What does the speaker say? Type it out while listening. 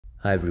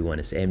Hi everyone,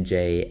 it's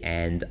MJ,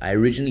 and I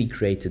originally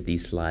created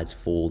these slides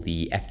for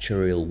the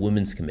Actuarial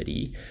Women's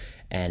Committee,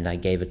 and I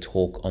gave a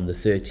talk on the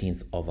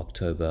 13th of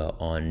October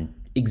on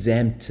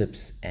exam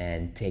tips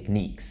and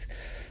techniques.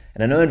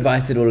 And I know I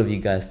invited all of you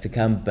guys to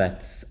come,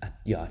 but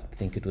I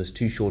think it was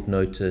too short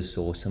notice,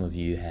 or some of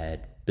you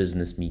had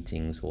business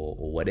meetings or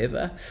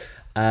whatever.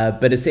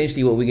 But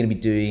essentially what we're going to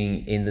be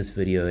doing in this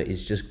video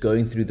is just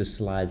going through the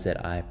slides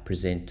that I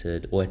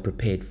presented or had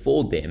prepared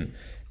for them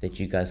that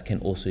you guys can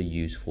also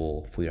use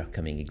for your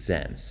upcoming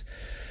exams.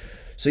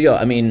 So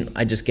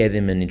I just gave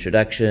them an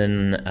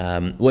introduction.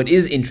 What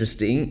is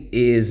interesting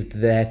is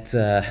that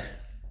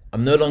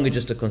I'm no longer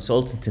just a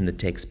consultant in the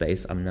tech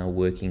space. I'm now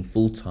working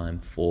full-time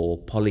for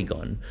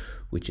Polygon,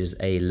 which is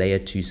a layer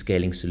 2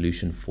 scaling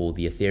solution for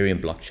the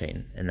Ethereum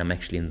blockchain. And I'm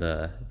actually in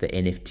the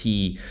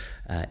NFT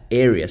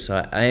area.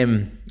 So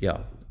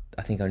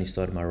I think I only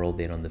started my role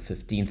there on the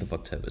 15th of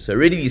October. So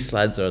already these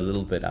slides are a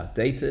little bit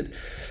outdated,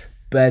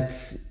 but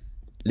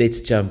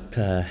let's jump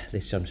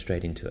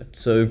straight into it.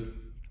 So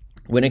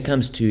when it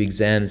comes to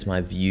exams,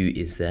 my view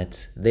is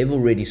that they've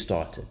already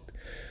started.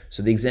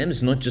 So the exam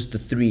is not just the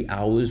 3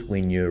 hours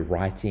when you're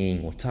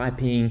writing or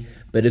typing,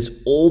 but it's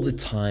all the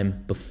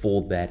time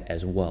before that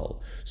as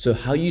well. So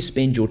how you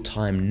spend your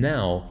time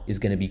now is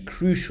going to be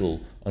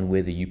crucial on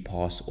whether you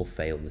pass or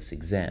fail this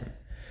exam.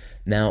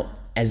 Now,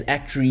 as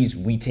actuaries,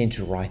 we tend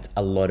to write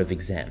a lot of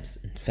exams.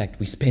 In fact,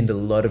 we spend a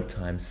lot of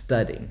time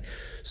studying.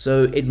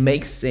 So it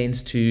makes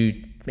sense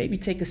to maybe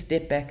take a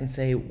step back and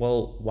say,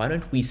 well, why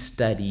don't we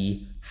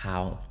study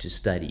how to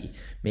study?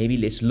 Maybe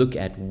let's look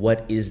at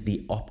what is the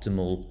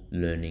optimal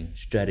learning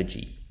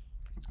strategy.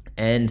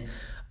 And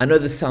I know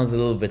this sounds a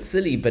little bit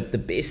silly, but the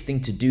best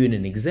thing to do in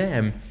an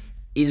exam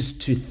is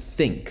to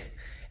think.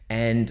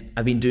 And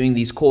I've been doing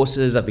these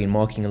courses, I've been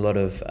marking a lot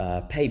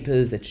of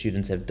papers that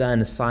students have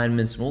done,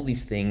 assignments and all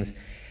these things.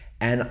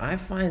 And I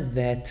find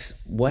that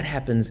what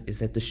happens is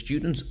that the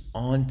students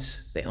aren't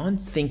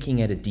thinking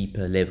at a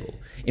deeper level.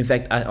 In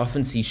fact, I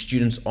often see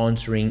students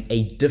answering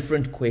a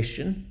different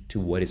question to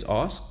what is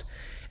asked.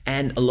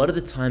 And a lot of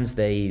the times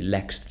they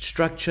lack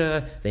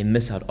structure, they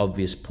miss out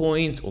obvious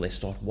points, or they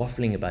start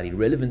waffling about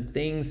irrelevant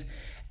things.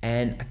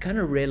 And I kind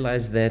of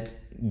realized that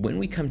when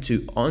we come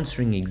to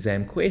answering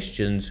exam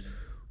questions,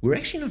 we're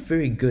actually not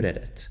very good at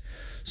it.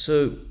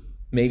 So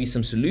maybe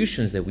some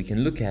solutions that we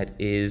can look at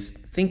is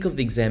think of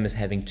the exam as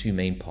having two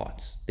main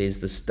parts. There's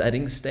the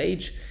studying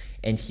stage,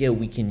 and here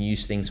we can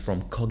use things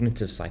from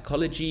cognitive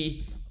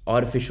psychology,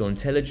 artificial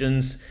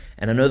intelligence,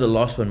 and I know the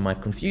last one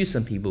might confuse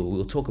some people.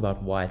 We'll talk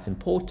about why it's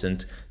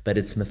important, but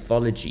it's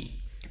mythology.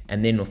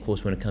 And then, of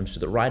course, when it comes to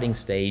the writing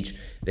stage,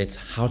 that's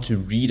how to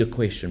read a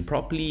question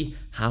properly,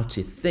 how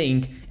to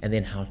think, and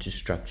then how to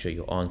structure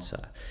your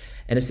answer.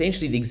 And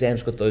essentially, the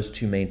exam's got those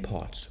two main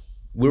parts.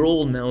 We're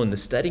all now in the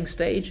studying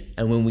stage,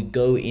 and when we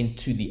go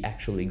into the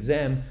actual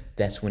exam,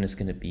 that's when it's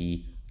going to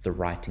be the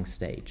writing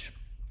stage.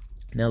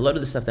 Now, a lot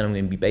of the stuff that I'm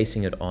going to be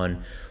basing it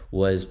on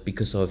was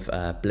because of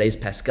Blaise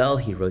Pascal.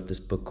 He wrote this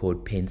book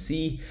called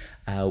Pensée,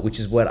 which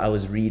is what I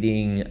was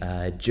reading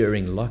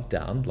during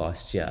lockdown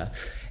last year.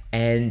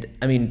 And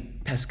I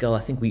mean, Pascal, I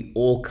think we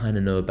all kind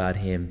of know about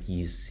him.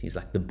 He's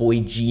like the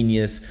boy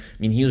genius. I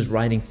mean, he was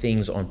writing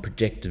things on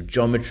projective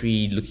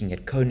geometry, looking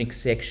at conic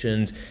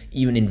sections,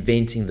 even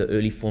inventing the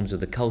early forms of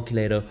the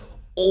calculator,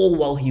 all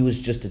while he was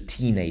just a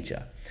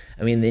teenager.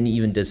 I mean, then he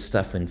even did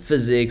stuff in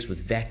physics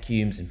with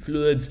vacuums and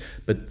fluids.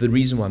 But the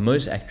reason why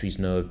most actuaries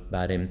know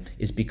about him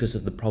is because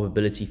of the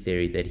probability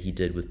theory that he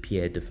did with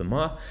Pierre de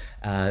Fermat,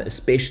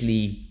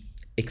 especially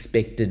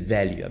expected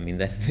value. I mean,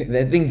 that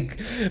thing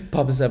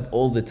pops up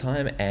all the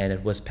time, and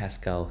it was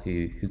Pascal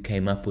who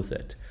came up with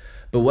it.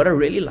 But what I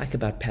really like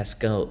about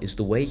Pascal is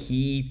the way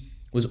he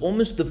was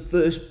almost the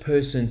first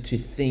person to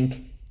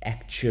think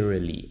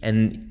actuarially,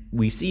 and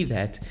we see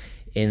that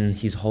in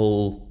his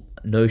whole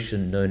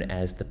notion known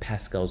as the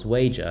Pascal's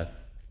wager.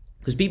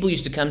 Because people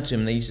used to come to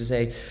him and they used to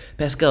say,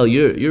 Pascal,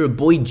 you're a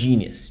boy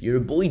genius. You're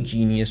a boy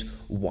genius.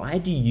 Why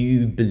do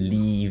you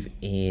believe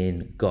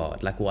in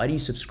God? Like, why do you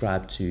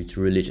subscribe to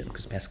religion?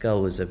 Because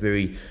Pascal was a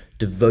very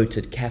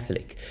devoted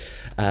Catholic.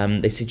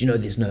 They said,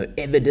 there's no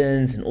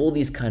evidence and all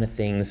these kind of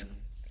things.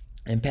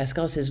 And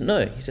Pascal says,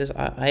 no. He says,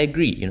 I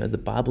agree. The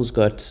Bible's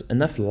got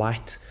enough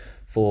light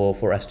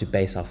for us to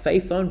base our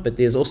faith on, but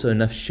there's also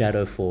enough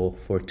shadow for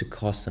it to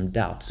cast some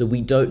doubt. So we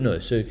don't know.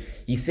 So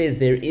he says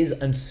there is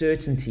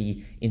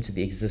uncertainty into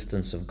the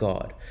existence of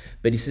God.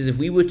 But he says if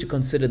we were to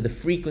consider the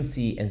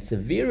frequency and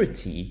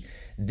severity,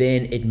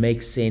 then it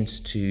makes sense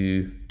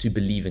to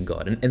believe in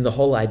God. And the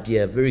whole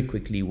idea very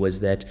quickly was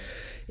that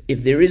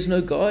if there is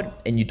no God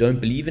and you don't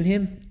believe in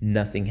him,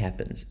 nothing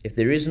happens. If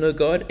there is no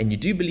God and you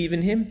do believe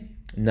in him,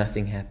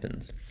 nothing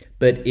happens.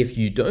 But if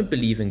you don't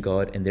believe in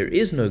God and there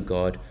is no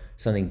God,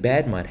 something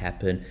bad might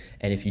happen.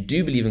 And if you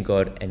do believe in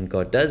God and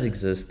God does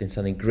exist, then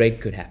something great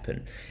could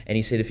happen. And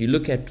he said, if you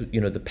look at,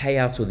 the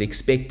payouts or the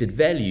expected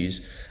values,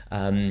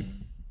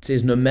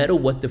 says no matter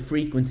what the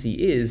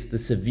frequency is, the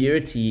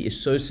severity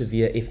is so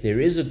severe if there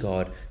is a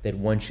God that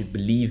one should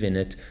believe in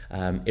it,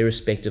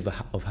 irrespective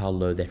of how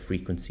low that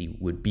frequency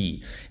would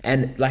be.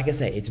 And like I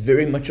say, it's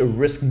very much a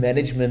risk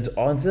management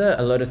answer.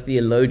 A lot of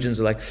theologians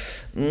are like,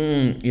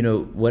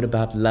 what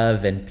about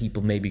love? And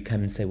people maybe come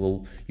and say,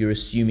 well, you're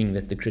assuming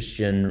that the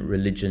Christian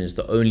religion is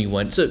the only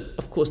one. So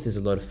of course there's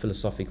a lot of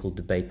philosophical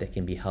debate that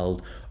can be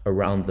held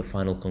around the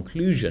final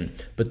conclusion.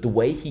 But the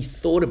way he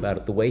thought about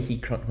it, the way he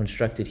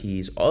constructed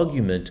his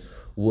argument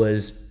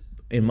was,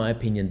 in my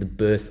opinion, the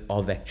birth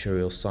of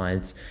actuarial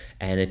science,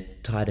 and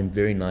it tied in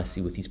very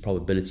nicely with his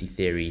probability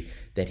theory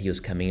that he was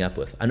coming up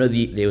with. I know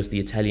there was the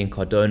Italian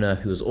Cardona,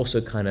 who was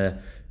also kind of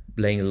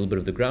laying a little bit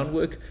of the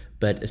groundwork,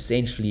 but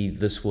essentially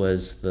this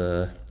was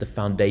the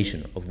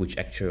foundation of which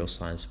actuarial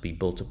science would be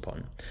built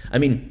upon. I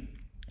mean,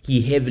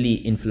 he heavily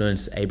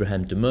influenced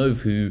Abraham de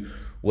Moivre, who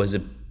was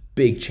a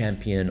big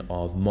champion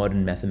of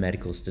modern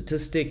mathematical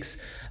statistics,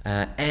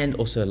 and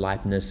also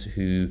Leibniz,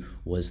 who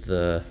was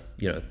the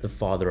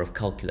father of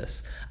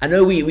calculus. I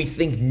know we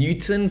think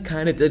Newton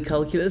kind of did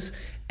calculus,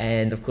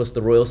 and of course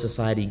the Royal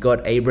Society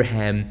got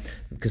Abraham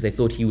because they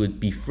thought he would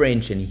be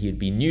French and he'd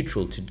be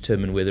neutral to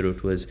determine whether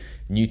it was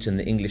Newton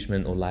the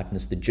Englishman or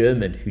Leibniz the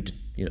German who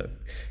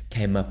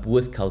came up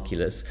with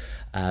calculus.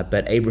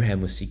 But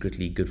Abraham was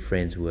secretly good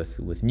friends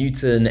with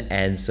Newton,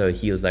 and so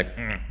he was like,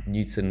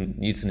 Newton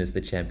is the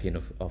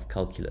champion of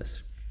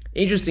calculus.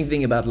 Interesting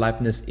thing about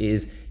Leibniz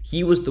is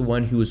he was the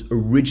one who was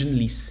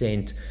originally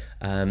sent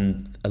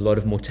a lot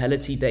of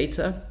mortality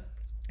data,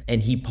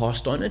 and he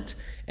passed on it,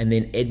 and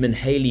then Edmund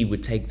Halley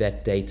would take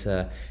that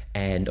data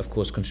and of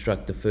course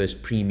construct the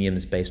first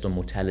premiums based on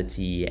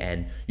mortality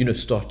and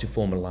start to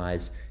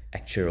formalize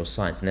actuarial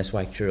science. And that's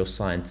why actuarial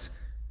science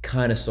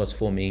kind of starts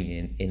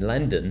forming in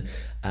London,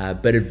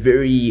 but it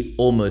very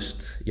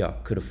almost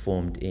could have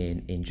formed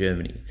in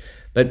Germany.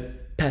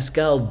 But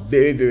Pascal,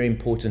 very, very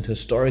important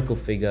historical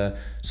figure,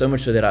 so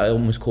much so that I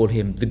almost call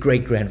him the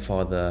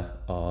great-grandfather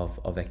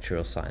of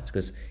actuarial science,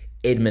 because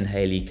Edmund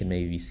Halley can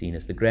maybe be seen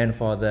as the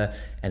grandfather,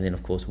 and then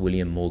of course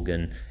William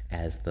Morgan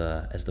as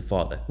the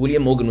father.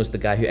 William Morgan was the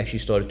guy who actually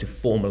started to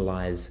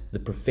formalize the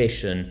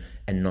profession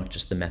and not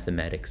just the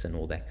mathematics and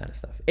all that kind of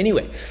stuff.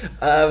 Anyway,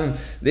 let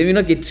me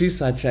not get too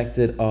sidetracked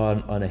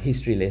on a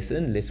history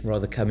lesson. Let's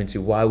rather come into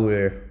why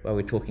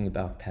we're talking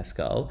about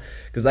Pascal,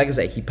 because like I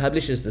say, he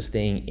publishes this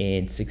thing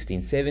in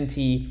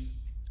 1670,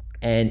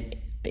 and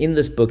in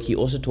this book he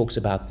also talks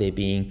about there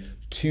being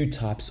two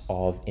types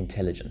of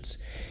intelligence.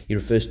 He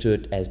refers to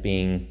it as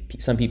being,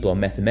 some people are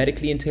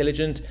mathematically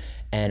intelligent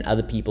and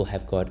other people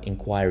have got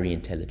inquiry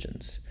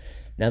intelligence.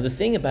 Now the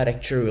thing about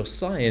actuarial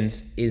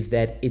science is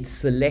that it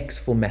selects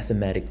for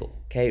mathematical,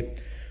 okay?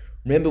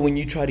 Remember when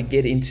you try to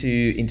get into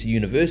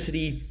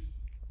university,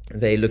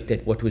 they looked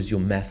at what was your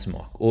maths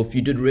mark, or if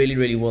you did really,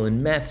 really well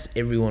in maths,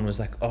 everyone was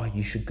like, oh,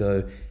 you should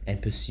go and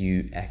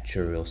pursue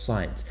actuarial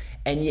science.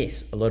 And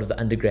yes, a lot of the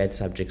undergrad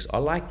subjects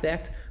are like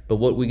that, but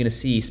what we're going to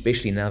see,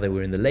 especially now that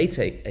we're in the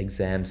later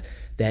exams,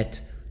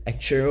 that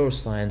actuarial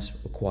science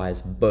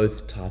requires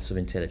both types of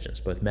intelligence,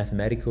 both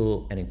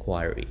mathematical and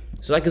inquiry.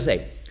 So like I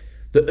say,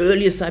 the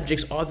earlier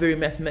subjects are very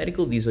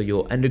mathematical. These are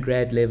your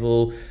undergrad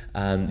level.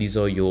 These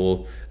are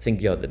your, I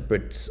think the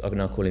Brits are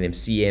now calling them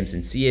CMs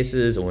and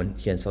CSs, or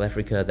here in South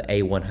Africa, the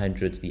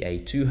A100s, the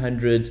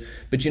A200s.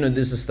 But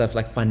this is stuff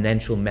like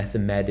financial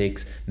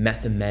mathematics,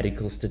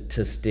 mathematical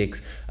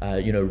statistics,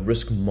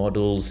 risk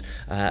models,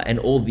 and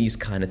all these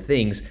kind of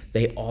things.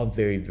 They are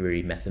very,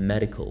 very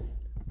mathematical.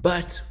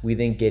 But we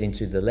then get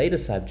into the later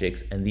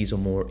subjects, and these are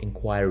more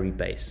inquiry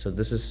based. So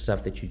this is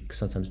stuff that you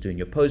sometimes do in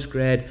your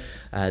postgrad.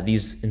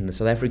 These in the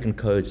South African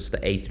codes, the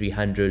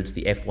A300s,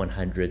 the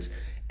F100s,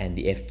 and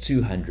the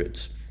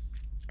F200s.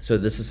 So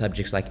this is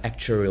subjects like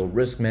actuarial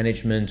risk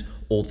management,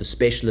 all the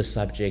specialist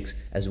subjects,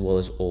 as well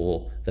as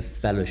all the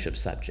fellowship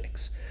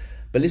subjects.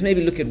 But let's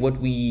maybe look at what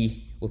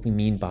we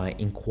mean by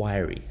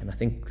inquiry. And I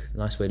think a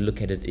nice way to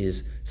look at it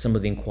is some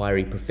of the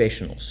inquiry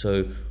professionals.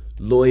 So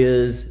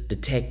lawyers,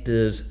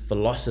 detectives,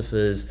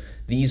 philosophers,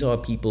 these are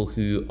people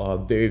who are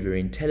very, very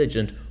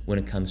intelligent when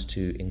it comes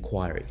to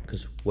inquiry.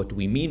 Because what do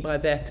we mean by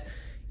that?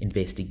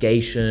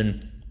 Investigation,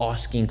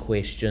 asking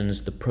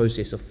questions, the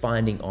process of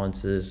finding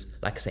answers,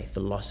 like I say,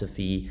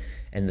 philosophy.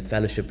 And the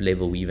fellowship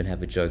level, we even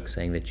have a joke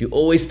saying that you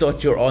always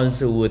start your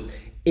answer with,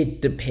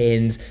 it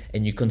depends,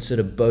 and you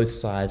consider both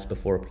sides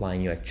before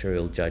applying your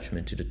actuarial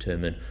judgment to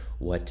determine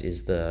what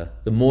is the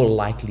more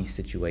likely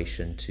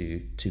situation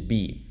to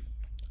be.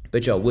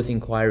 But with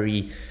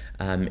inquiry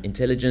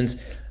intelligence,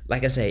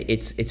 like I say,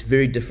 it's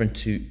very different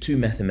to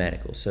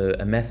mathematical. So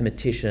a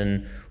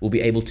mathematician will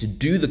be able to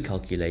do the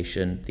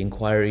calculation. The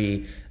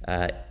inquiry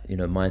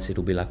mindset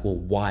will be like, well,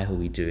 why are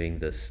we doing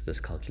this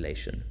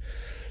calculation?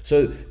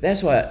 So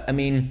that's why,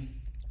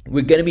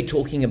 we're going to be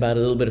talking about a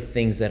little bit of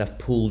things that I've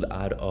pulled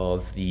out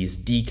of these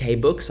DK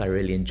books. I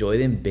really enjoy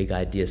them. Big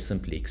Ideas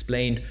Simply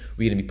Explained.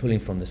 We're going to be pulling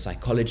from the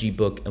psychology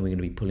book, and we're going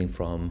to be pulling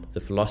from the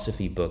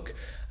philosophy book.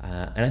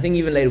 And I think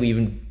even later we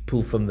even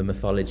pull from the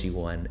mythology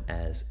one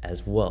as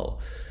well.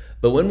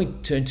 But when we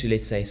turn to,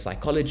 let's say,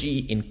 psychology,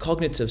 in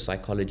cognitive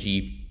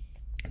psychology,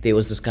 there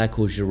was this guy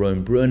called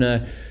Jerome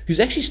Bruner, who's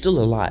actually still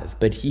alive,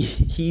 but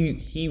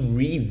he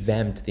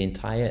revamped the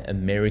entire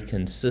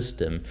American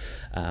system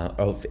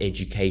of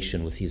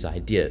education with his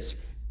ideas.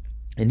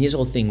 And his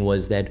whole thing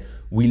was that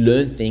we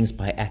learn things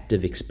by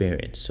active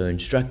experience. So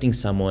instructing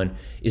someone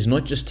is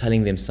not just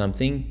telling them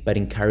something, but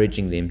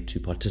encouraging them to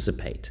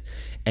participate.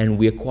 And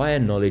we acquire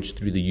knowledge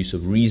through the use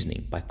of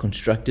reasoning by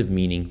constructive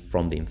meaning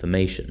from the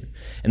information.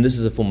 And this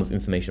is a form of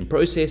information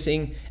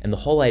processing. And the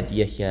whole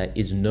idea here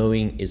is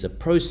knowing is a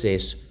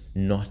process,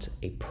 not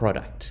a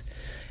product.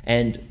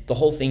 And the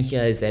whole thing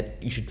here is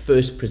that you should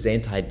first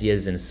present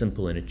ideas in a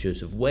simple and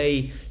intuitive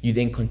way. You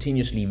then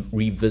continuously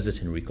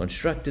revisit and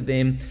reconstruct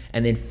them.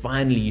 And then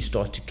finally, you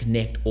start to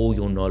connect all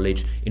your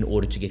knowledge in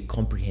order to get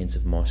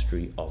comprehensive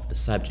mastery of the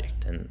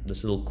subject. And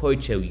this little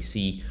quote here we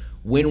see,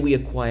 when we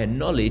acquire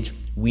knowledge,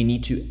 we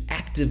need to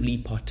actively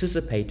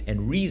participate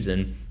and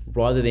reason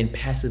rather than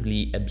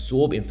passively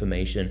absorb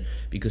information,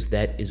 because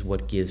that is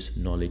what gives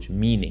knowledge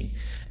meaning.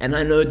 And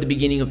I know at the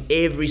beginning of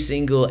every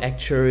single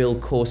actuarial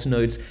course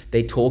notes,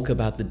 they talk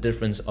about the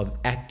difference of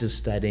active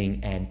studying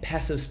and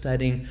passive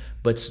studying,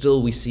 but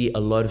still we see a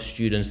lot of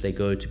students, they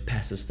go to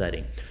passive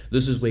studying.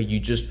 This is where you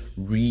just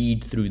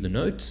read through the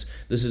notes.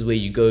 This is where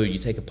you go, you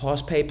take a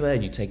past paper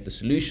and you take the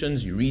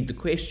solutions, you read the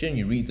question,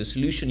 you read the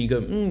solution, you go,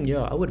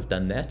 yeah, I would have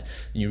done that.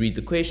 And you read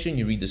the question,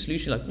 you read the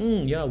solution,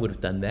 like, yeah, I would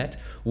have done that.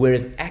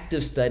 Whereas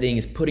active studying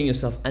is putting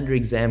yourself under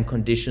exam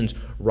conditions,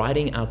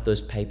 writing out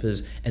those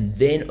papers, and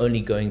then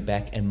only going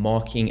back and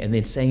marking and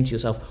then saying to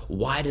yourself,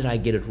 why did I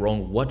get it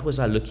wrong? What was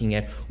I looking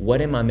at? What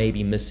am I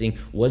maybe missing?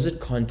 Was it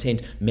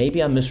content?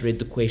 Maybe I misread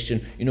the question.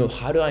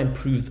 How do I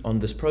improve on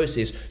this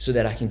process so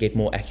that I can get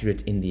more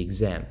accurate in the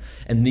exam?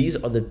 And these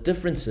are the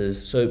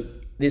differences. So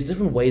there's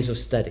different ways of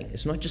studying.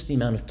 It's not just the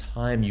amount of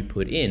time you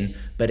put in,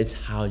 but it's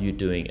how you're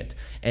doing it.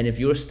 And if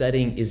your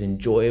studying is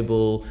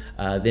enjoyable,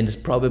 then it's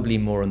probably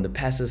more on the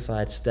passive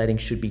side. Studying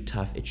should be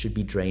tough. It should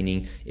be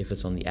draining if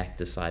it's on the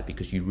active side,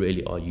 because you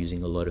really are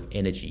using a lot of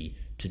energy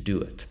to do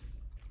it.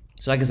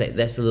 So like I say,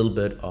 that's a little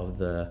bit of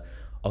the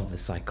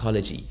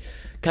psychology.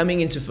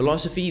 Coming into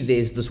philosophy,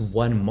 there's this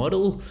one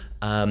model,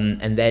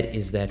 and that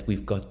is that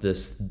we've got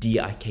this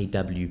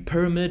DIKW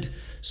pyramid.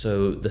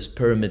 So this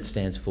pyramid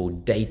stands for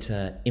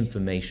data,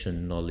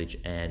 information, knowledge,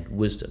 and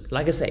wisdom.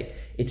 Like I say,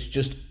 it's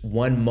just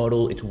one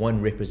model, it's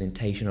one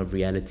representation of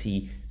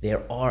reality.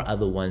 There are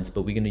other ones,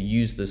 but we're going to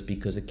use this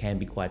because it can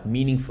be quite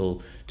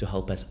meaningful to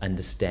help us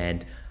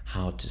understand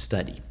how to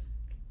study.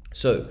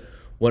 So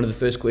one of the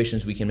first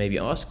questions we can maybe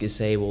ask is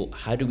say, well,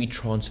 how do we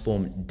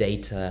transform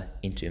data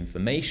into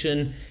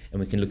information? And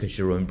we can look at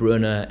Jerome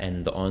Bruner,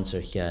 and the answer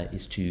here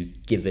is to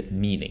give it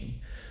meaning.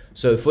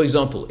 So for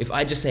example, if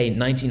I just say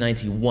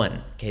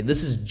 1991, okay,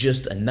 this is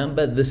just a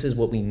number. This is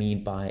what we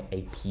mean by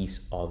a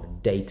piece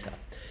of data.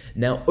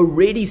 Now,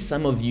 already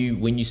some of you,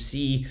 when you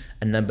see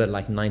a number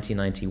like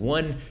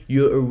 1991,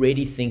 you're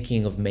already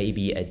thinking of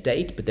maybe a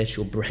date, but that's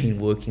your brain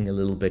working a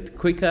little bit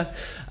quicker.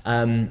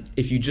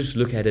 If you just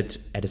look at it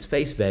at its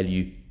face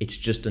value, it's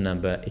just a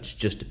number, it's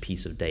just a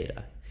piece of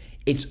data.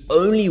 It's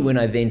only when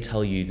I then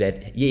tell you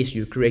that, yes,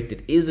 you're correct,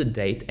 it is a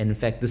date, and in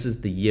fact, this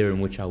is the year in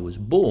which I was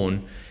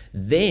born,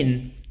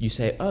 then you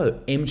say, oh,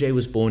 MJ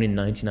was born in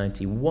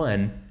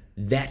 1991,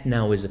 that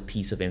now is a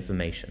piece of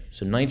information.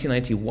 So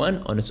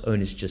 1991 on its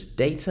own is just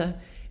data.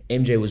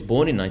 MJ was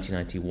born in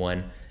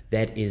 1991.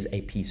 That is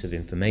a piece of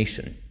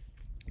information.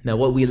 Now,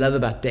 what we love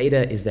about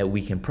data is that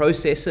we can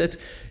process it.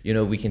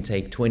 We can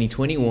take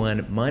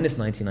 2021 minus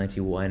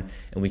 1991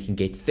 and we can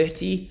get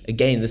 30.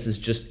 Again, this is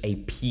just a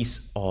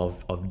piece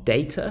of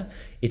data.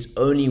 It's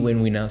only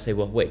when we now say,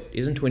 well, wait,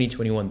 isn't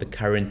 2021 the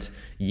current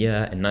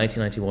year, and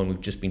 1991 we've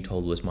just been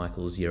told was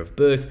Michael's year of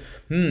birth?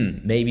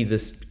 Maybe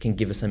this can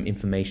give us some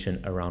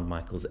information around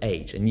Michael's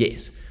age. And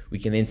yes, we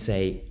can then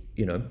say,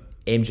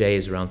 MJ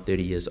is around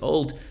 30 years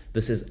old.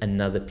 This is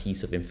another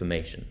piece of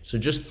information. So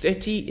just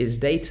 30 is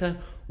data.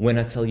 When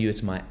I tell you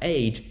it's my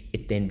age,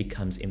 it then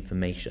becomes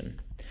information.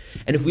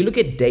 And if we look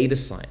at data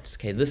science,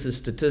 okay, this is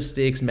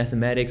statistics,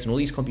 mathematics, and all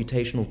these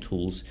computational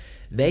tools,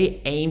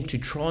 they aim to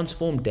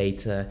transform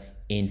data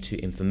into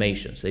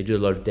information. So they do a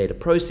lot of data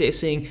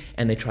processing,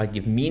 and they try to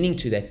give meaning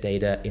to that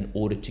data in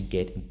order to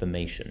get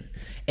information.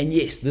 And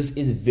yes, this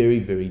is very,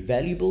 very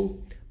valuable,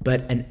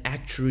 but an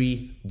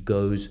actuary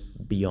goes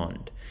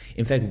beyond.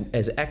 In fact,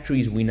 as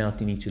actuaries, we now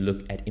need to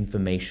look at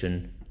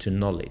information to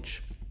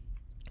knowledge.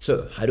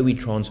 So how do we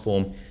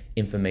transform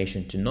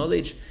information to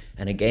knowledge?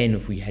 And again,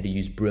 if we had to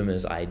use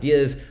Bruner's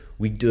ideas,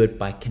 we do it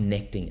by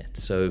connecting it.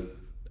 So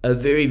a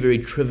very, very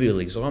trivial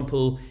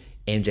example,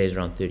 MJ is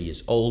around 30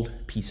 years old,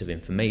 piece of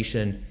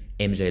information.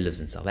 MJ lives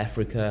in South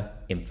Africa,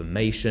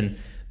 information.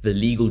 The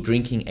legal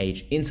drinking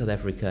age in South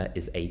Africa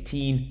is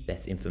 18,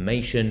 that's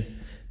information.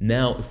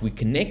 Now, if we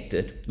connect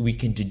it, we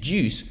can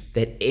deduce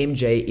that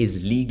MJ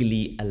is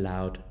legally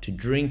allowed to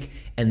drink,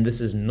 and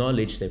this is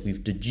knowledge that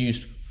we've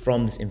deduced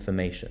from this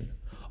information.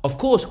 Of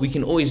course, we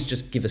can always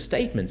just give a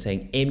statement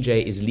saying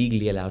MJ is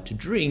legally allowed to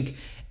drink,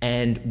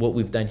 and what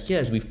we've done here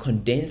is we've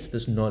condensed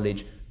this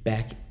knowledge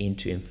back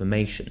into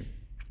information.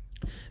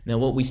 Now,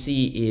 what we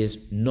see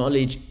is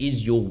knowledge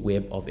is your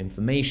web of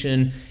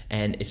information,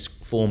 and it's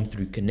formed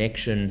through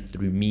connection,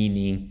 through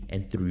meaning,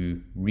 and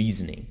through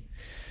reasoning.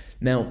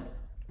 Now,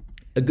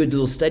 a good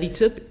little study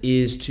tip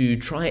is to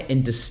try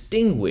and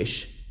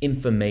distinguish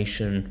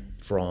information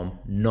from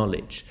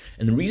knowledge.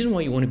 And the reason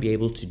why you want to be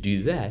able to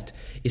do that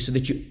is so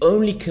that you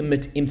only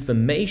commit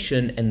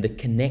information and the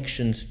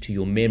connections to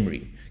your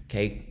memory.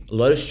 Okay, a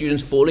lot of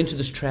students fall into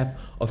this trap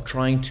of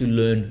trying to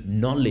learn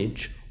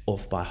knowledge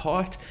off by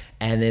heart,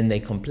 and then they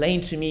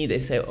complain to me. They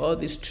say, oh,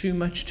 there's too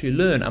much to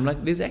learn. I'm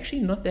like, there's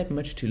actually not that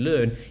much to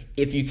learn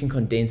if you can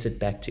condense it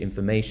back to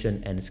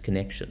information and its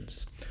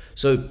connections.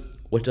 So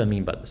what do I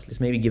mean by this? Let's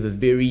maybe give a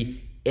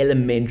very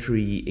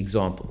elementary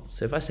example.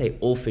 So if I say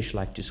all fish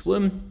like to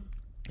swim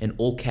and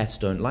all cats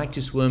don't like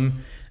to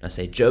swim, and I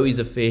say Joey's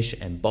a fish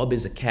and Bob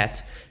is a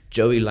cat,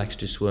 Joey likes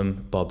to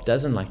swim, Bob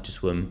doesn't like to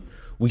swim,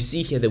 we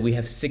see here that we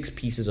have 6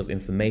 pieces of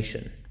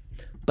information.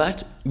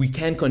 But we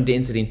can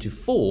condense it into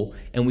 4,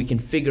 and we can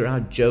figure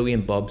out Joey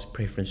and Bob's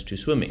preference to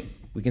swimming.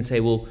 We can say,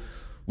 well,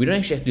 we don't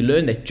actually have to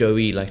learn that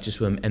Joey likes to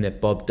swim and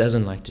that Bob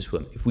doesn't like to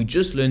swim. If we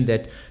just learn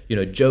that,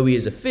 Joey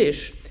is a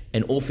fish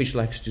and all fish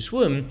likes to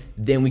swim,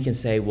 then we can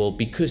say, well,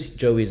 because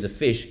Joey is a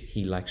fish,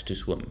 he likes to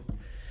swim.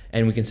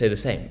 And we can say the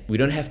same. We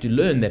don't have to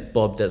learn that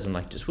Bob doesn't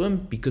like to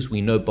swim because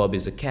we know Bob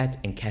is a cat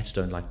and cats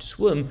don't like to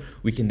swim.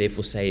 We can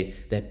therefore say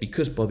that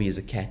because Bobby is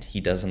a cat, he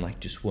doesn't like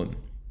to swim.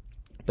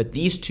 But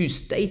these 2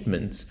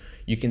 statements,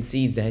 you can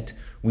see that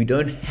we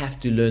don't have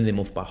to learn them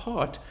off by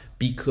heart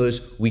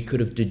because we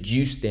could have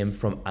deduced them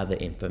from other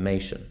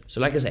information.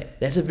 So like I say,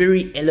 that's a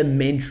very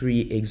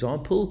elementary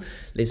example.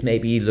 Let's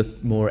maybe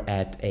look more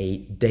at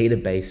a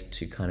database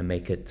to kind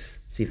of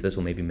see if this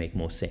will maybe make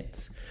more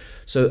sense.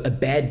 So a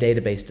bad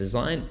database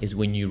design is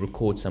when you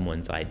record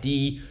someone's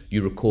ID,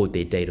 you record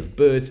their date of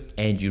birth,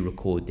 and you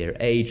record their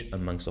age,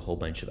 amongst a whole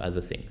bunch of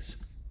other things.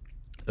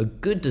 A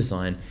good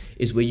design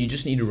is where you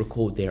just need to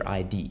record their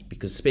ID,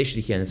 because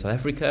especially here in South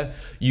Africa,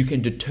 you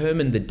can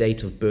determine the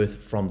date of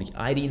birth from the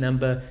ID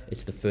number.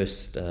 It's the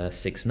first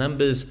 6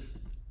 numbers,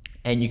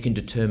 and you can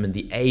determine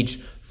the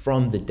age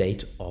from the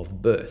date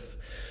of birth.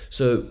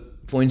 So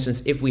for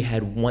instance, if we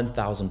had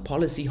 1,000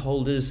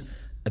 policyholders,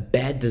 a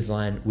bad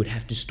design would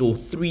have to store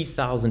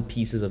 3,000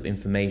 pieces of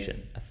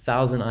information,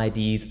 1,000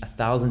 IDs,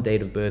 1,000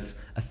 date of births,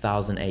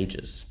 1,000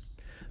 ages.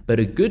 But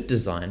a good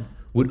design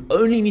would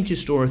only need to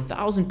store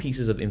 1,000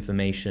 pieces of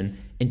information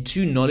and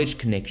 2 knowledge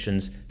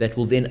connections that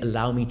will then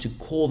allow me to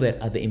call that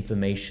other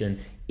information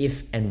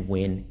if and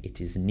when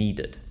it is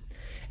needed.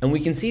 And we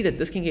can see that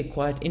this can get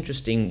quite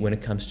interesting when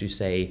it comes to,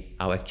 say,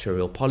 our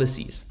actuarial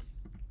policies.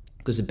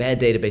 Because a bad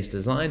database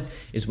design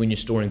is when you're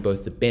storing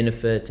both the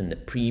benefit and the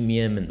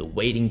premium and the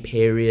waiting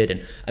period.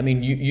 And I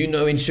mean, you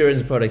know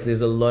insurance products,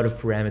 there's a lot of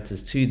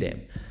parameters to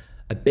them.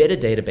 A better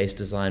database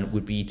design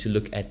would be to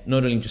look at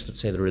not only just, let's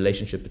say, the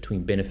relationship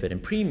between benefit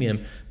and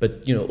premium,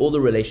 but all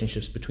the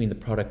relationships between the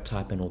product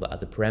type and all the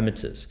other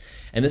parameters.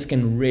 And this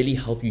can really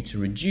help you to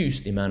reduce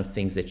the amount of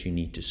things that you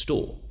need to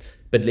store.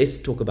 But let's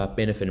talk about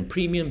benefit and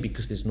premium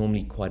because there's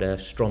normally quite a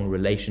strong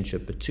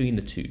relationship between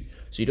the 2.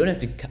 So you don't have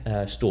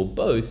to store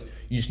both,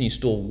 you just need to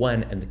store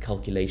one and the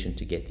calculation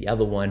to get the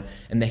other one,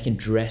 and that can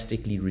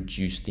drastically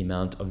reduce the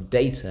amount of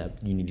data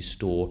you need to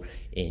store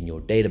in your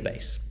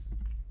database.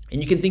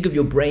 And you can think of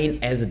your brain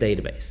as a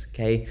database,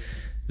 okay?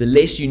 The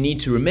less you need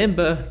to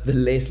remember, the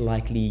less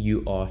likely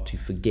you are to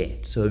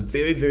forget. So a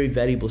very, very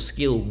valuable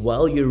skill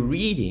while you're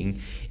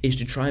reading is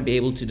to try and be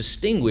able to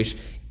distinguish,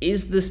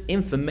 is this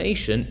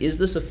information, is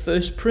this a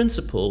first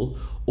principle,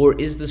 or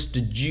is this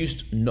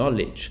deduced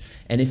knowledge?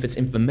 And if it's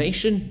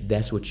information,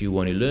 that's what you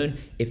want to learn.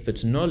 If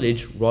it's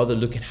knowledge, rather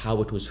look at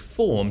how it was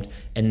formed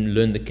and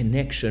learn the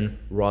connection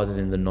rather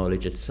than the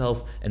knowledge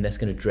itself. And that's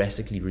going to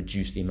drastically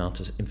reduce the amount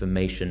of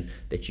information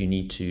that you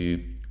need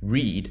to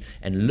read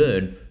and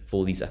learn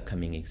for these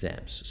upcoming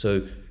exams.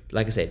 So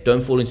like I said,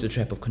 don't fall into the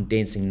trap of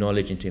condensing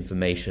knowledge into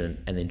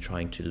information and then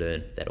trying to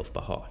learn that off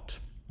by heart.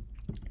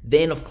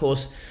 Then, of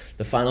course,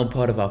 the final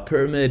part of our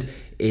pyramid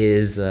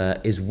is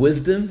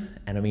wisdom.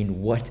 And I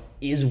mean, what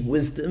is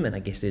wisdom? And I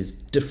guess there's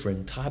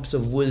different types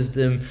of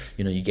wisdom.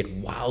 You get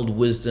wild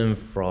wisdom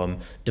from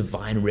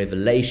divine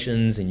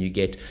revelations, and you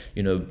get,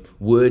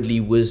 worldly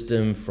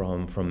wisdom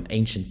from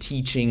ancient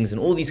teachings and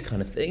all these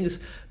kind of things.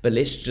 But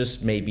let's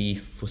just maybe,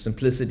 for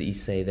simplicity,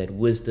 say that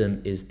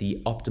wisdom is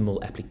the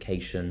optimal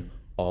application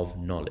of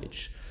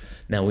knowledge.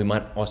 Now, we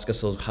might ask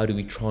ourselves, how do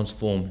we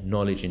transform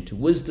knowledge into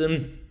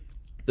wisdom?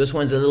 This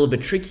one's a little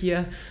bit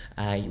trickier.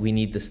 We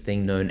need this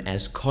thing known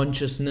as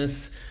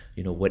consciousness,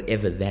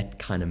 whatever that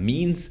kind of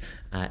means,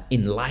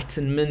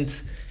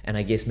 enlightenment, and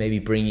I guess maybe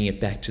bringing it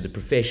back to the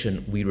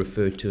profession, we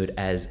refer to it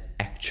as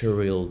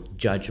actuarial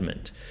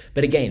judgment.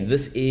 But again,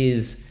 this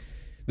is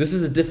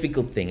a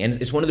difficult thing,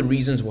 and it's one of the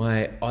reasons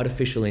why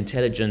artificial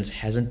intelligence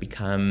hasn't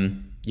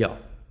become,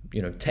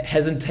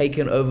 hasn't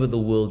taken over the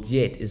world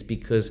yet, is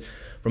because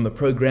from a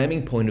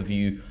programming point of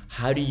view,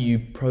 how do you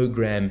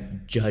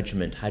program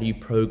judgment? How do you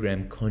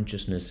program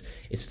consciousness?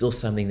 It's still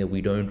something that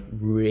we don't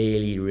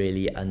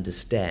really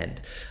understand.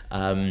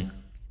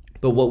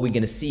 But what we're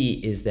going to see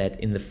is that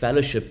in the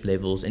fellowship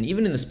levels and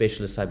even in the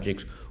specialist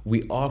subjects,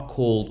 we are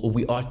called, or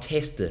we are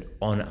tested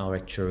on our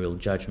actuarial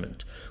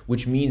judgment,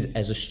 which means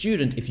as a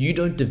student, if you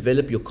don't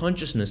develop your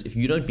consciousness, if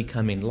you don't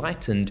become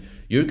enlightened,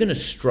 you're going to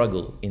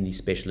struggle in these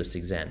specialist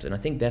exams. And I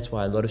think that's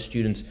why a lot of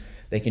students,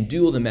 they can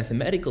do all the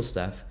mathematical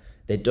stuff,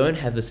 they don't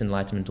have this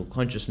enlightenment or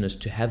consciousness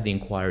to have the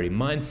inquiry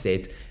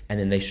mindset, and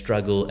then they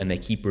struggle and they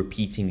keep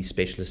repeating these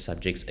specialist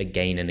subjects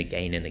again and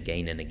again and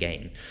again and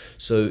again.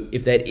 So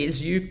if that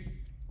is you,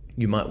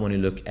 you might want to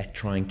look at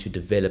trying to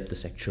develop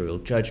this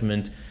actuarial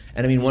judgment.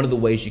 And I mean, one of the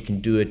ways you can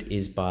do it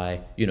is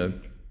by,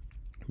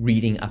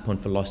 reading up on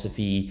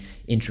philosophy,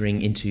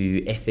 entering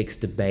into ethics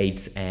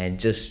debates, and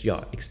just,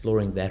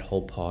 exploring that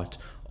whole part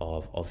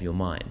of your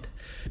mind.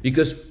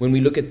 Because when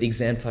we look at the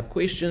exam type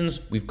questions,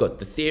 we've got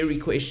the theory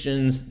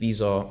questions.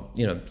 These are,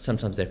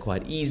 sometimes they're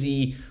quite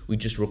easy. We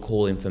just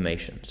recall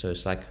information. So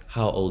it's like,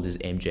 how old is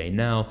MJ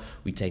now?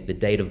 We take the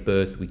date of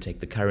birth, we take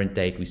the current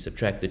date, we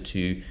subtract the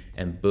two,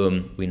 and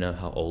boom, we know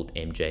how old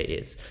MJ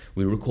is.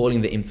 We're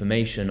recalling the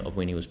information of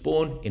when he was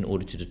born in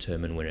order to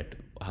determine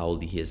how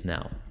old he is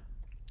now.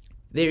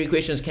 Theory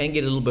questions can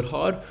get a little bit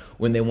hard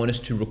when they want us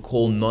to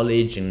recall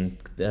knowledge and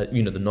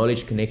the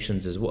knowledge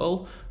connections as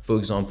well. For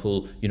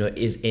example,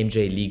 is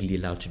MJ legally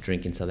allowed to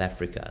drink in South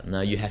Africa?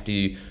 Now you have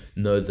to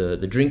know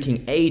the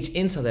drinking age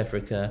in South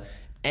Africa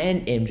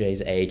and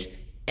MJ's age,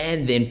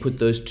 and then put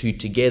those two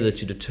together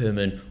to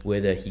determine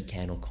whether he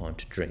can or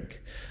can't drink.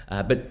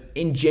 But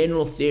in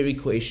general, theory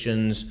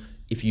questions,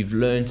 if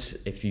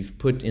you've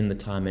put in the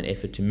time and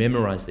effort to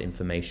memorize the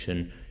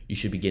information, you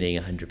should be getting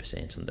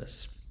 100% on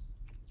this.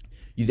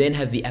 You then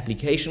have the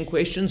application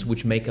questions,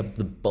 which make up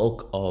the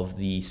bulk of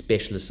the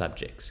specialist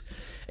subjects.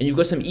 And you've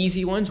got some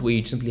easy ones where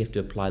you simply have to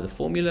apply the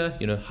formula.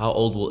 How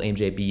old will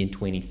MJ be in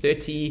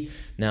 2030?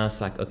 Now it's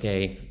like,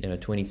 okay,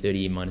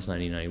 2030 minus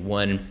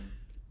 1991.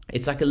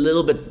 It's like a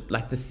little bit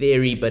like the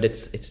theory, but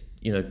it's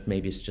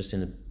maybe it's just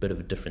in a bit of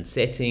a different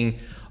setting.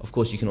 Of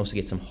course, you can also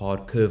get some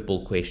hard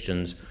curveball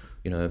questions.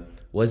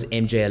 Was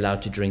MJ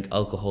allowed to drink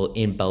alcohol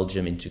in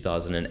Belgium in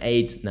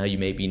 2008? Now you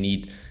maybe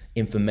need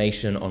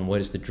information on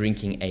what is the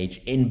drinking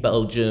age in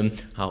Belgium,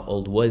 how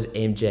old was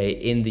MJ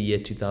in the year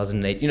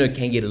 2008. It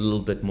can get a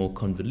little bit more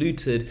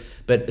convoluted,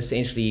 but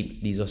essentially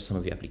these are some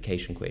of the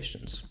application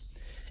questions.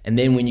 And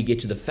then when you get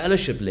to the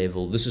fellowship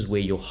level, this is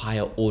where your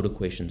higher order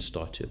questions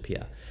start to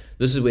appear.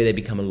 This is where they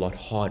become a lot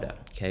harder,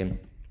 okay?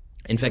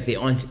 In fact, there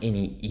aren't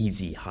any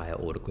easy higher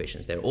order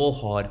questions. They're all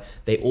hard.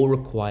 They all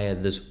require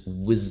this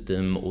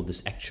wisdom or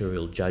this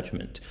actuarial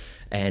judgment.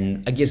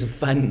 And I guess a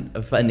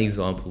fun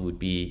example would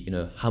be,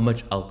 how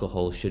much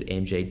alcohol should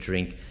MJ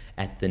drink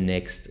at the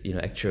next,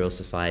 Actuarial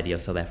Society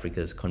of South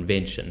Africa's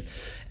convention?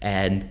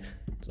 And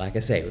like I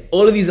say, with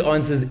all of these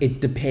answers,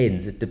 it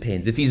depends. It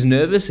depends. If he's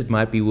nervous, it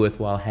might be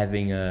worthwhile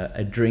having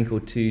a drink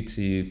or two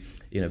to,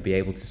 be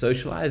able to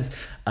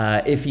socialize.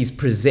 If he's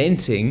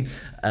presenting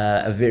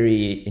a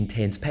very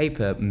intense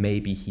paper,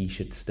 maybe he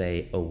should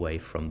stay away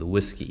from the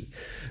whiskey.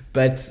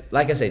 But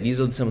like I say, these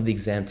are some of the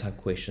exam type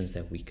questions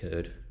that we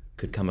could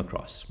come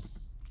across.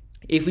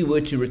 If we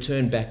were to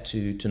return back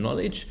to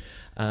knowledge,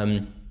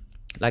 like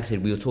I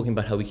said, we were talking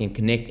about how we can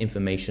connect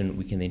information,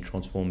 we can then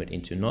transform it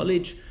into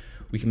knowledge.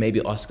 We can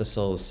maybe ask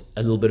ourselves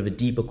a little bit of a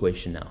deeper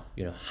question now.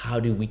 How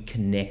do we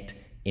connect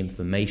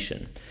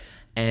information?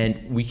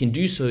 And we can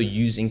do so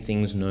using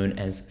things known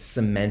as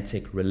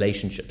semantic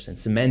relationships. And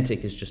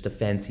semantic is just a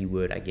fancy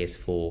word, I guess,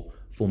 for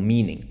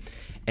meaning.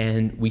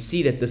 And we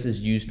see that this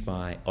is used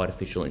by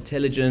artificial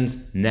intelligence,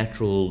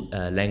 natural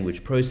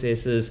language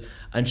processors,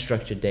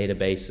 unstructured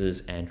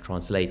databases, and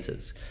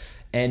translators.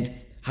 And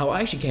how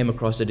I actually came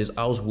across it is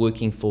I was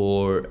working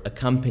for a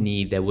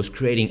company that was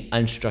creating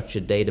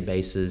unstructured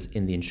databases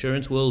in the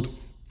insurance world,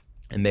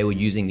 and they were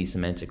using these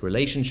semantic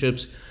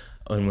relationships.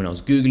 And when I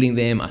was Googling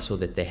them, I saw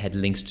that they had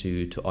links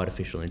to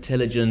artificial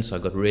intelligence. So I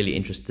got really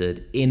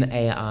interested in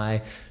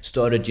AI,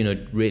 started,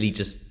 really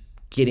just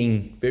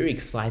getting very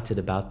excited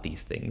about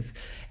these things.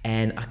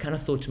 And I kind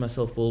of thought to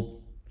myself, well,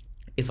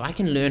 if I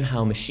can learn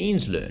how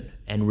machines learn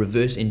and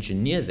reverse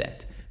engineer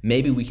that,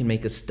 maybe we can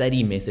make a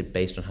study method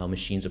based on how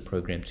machines are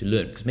programmed to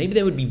learn, because maybe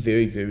that would be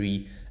very,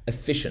 very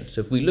efficient.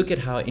 So if we look at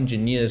how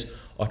engineers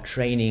are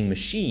training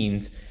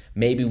machines,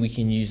 maybe we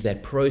can use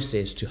that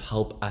process to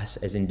help us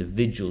as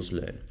individuals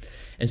learn.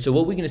 And so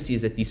what we're going to see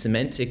is that these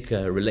semantic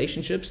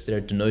relationships,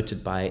 they're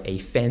denoted by a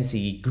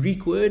fancy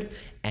Greek word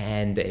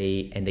and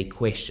a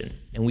question.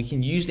 And we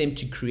can use them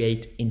to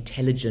create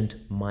intelligent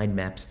mind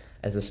maps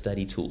as a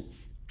study tool.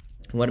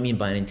 And what I mean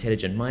by an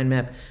intelligent mind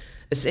map,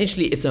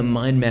 essentially it's a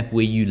mind map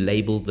where you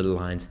label the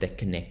lines that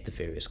connect the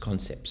various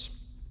concepts.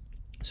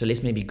 So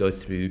let's maybe go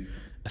through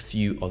a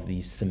few of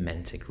these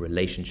semantic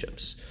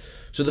relationships.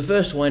 So the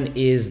first one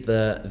is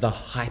the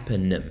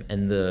hypernym,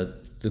 and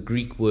the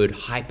Greek word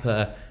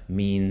hyper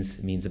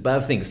means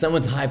above. Think if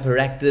someone's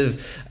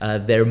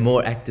hyperactive, they're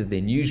more active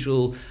than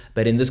usual,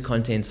 but in this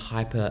context,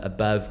 hyper,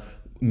 above,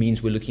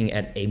 means we're looking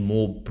at a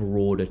more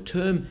broader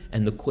term,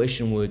 and the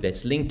question word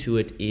that's linked to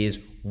it is,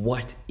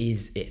 what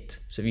is it?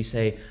 So if you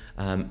say,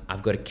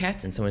 I've got a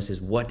cat, and someone says,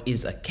 what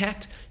is a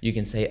cat? You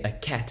can say a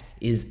cat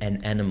is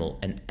an animal.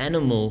 An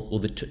animal, or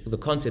the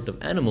concept of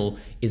animal,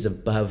 is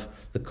above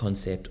the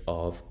concept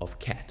of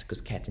cat,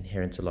 because cat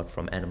inherits a lot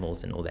from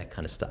animals and all that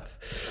kind of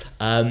stuff.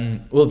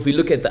 Well, if we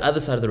look at the other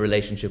side of the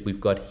relationship,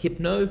 we've got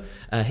hypnonym.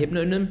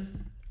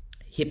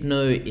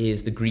 Hypno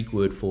is the Greek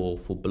word for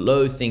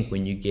below. Think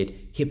when you get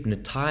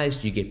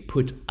hypnotized, you get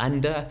put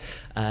under,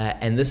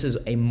 and this is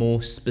a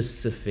more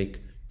specific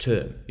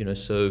term,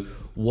 so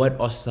what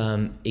are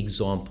some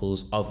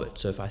examples of it?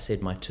 So if I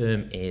said my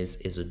term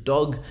is a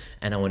dog,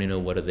 and I want to know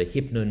what are the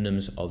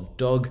hypnonyms of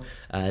dog,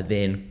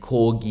 then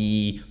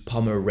corgi,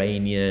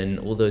 Pomeranian,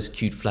 all those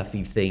cute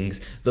fluffy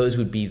things, those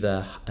would be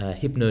the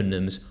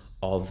hypnonyms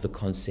of the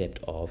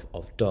concept of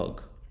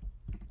dog.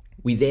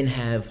 We then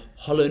have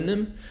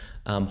holonym.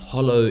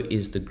 Holo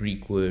is the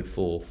Greek word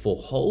for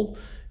whole,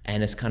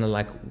 and it's kind of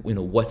like,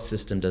 what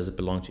system does it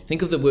belong to?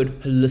 Think of the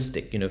word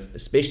holistic,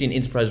 especially in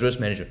enterprise risk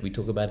management. We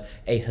talk about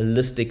a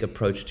holistic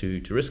approach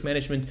to risk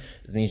management.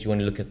 It means you want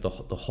to look at the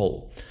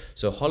whole.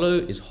 So holo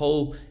is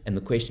whole, and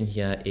the question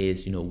here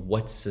is,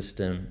 what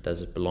system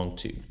does it belong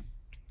to?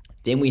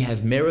 Then we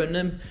have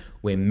meronym,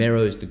 where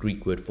mero is the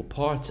Greek word for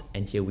part,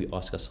 and here we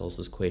ask ourselves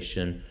this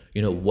question,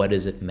 what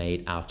is it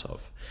made out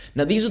of?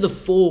 Now, these are the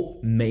four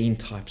main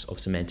types of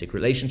semantic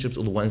relationships,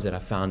 or the ones that I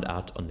found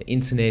out on the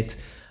internet.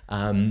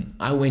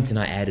 I went and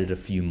I added a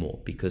few more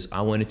because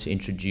I wanted to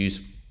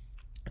introduce,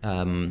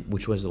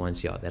 which was the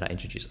ones here that I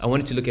introduced. I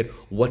wanted to look at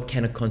what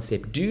can a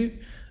concept do.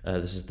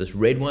 This is this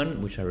red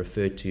one, which I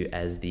referred to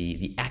as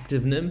the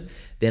active nym.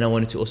 Then I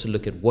wanted to also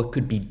look at what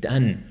could be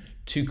done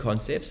to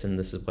concepts, and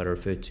this is what I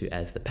referred to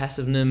as the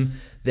passive nym.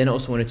 Then I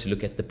also wanted to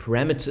look at the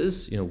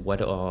parameters,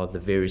 what are the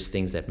various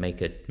things that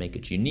make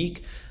it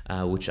unique,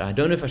 which I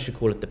don't know if I should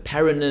call it the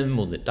paronym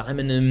or the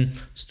daimonym,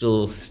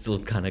 still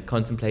kind of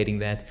contemplating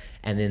that.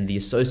 And then the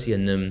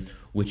associanym,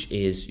 which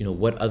is,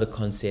 what other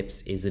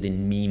concepts is it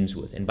in memes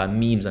with? And by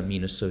memes, I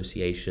mean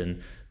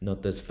association,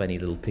 not those funny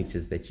little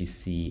pictures that you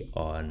see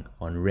on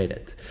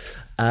Reddit.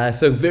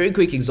 So very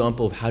quick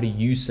example of how to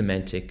use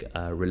semantic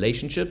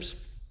relationships.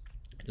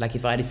 Like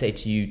if I had to say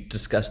to you,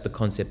 discuss the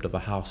concept of a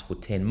house for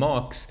 10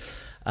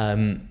 marks,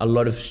 a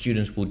lot of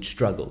students would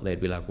struggle.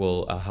 They'd be like,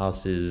 well, a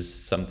house is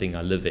something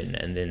I live in.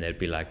 And then they'd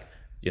be like,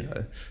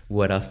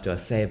 what else do I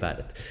say about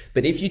it?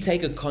 But if you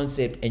take a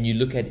concept and you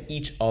look at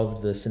each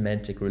of the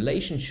semantic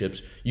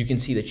relationships, you can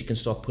see that you can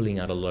start pulling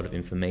out a lot of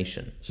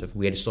information. So if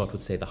we had to start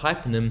with, say, the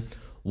hyponym,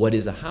 what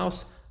is a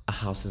house? A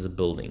house is a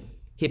building.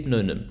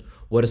 Hypnonym,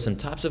 what are some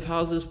types of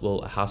houses?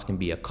 Well, a house can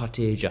be a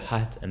cottage, a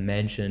hut, a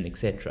mansion,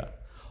 etc.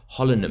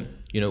 Holonym,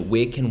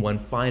 where can one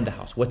find a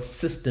house? What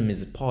system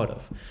is it part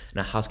of? And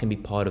a house can be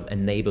part of a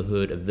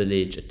neighborhood, a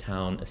village, a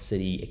town, a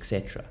city,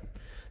 etc.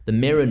 The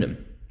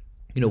meronym,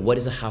 what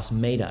is a house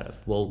made out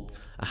of? Well,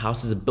 a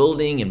house is a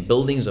building, and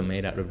buildings are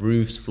made out of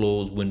roofs,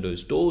 floors,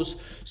 windows, doors.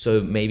 So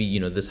maybe,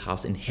 this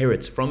house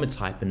inherits from its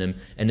hyponym,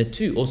 and it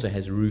too also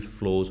has roof,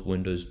 floors,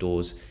 windows,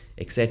 doors,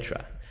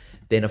 etc.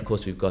 Then, of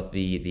course, we've got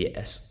the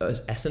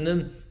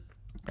asonym.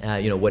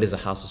 What is a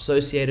house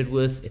associated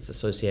with? It's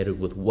associated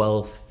with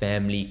wealth,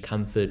 family,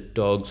 comfort,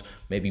 dogs,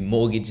 maybe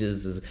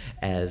mortgages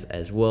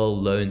as well,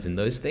 loans and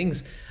those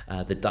things.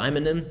 The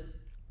daimonym,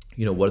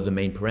 what are the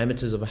main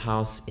parameters of a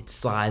house? Its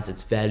size,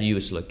 its value,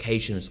 its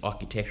location, its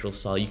architectural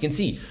style. You can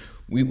see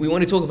we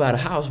want to talk about a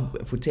house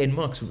for 10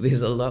 marks.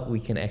 There's a lot we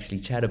can actually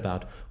chat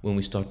about when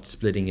we start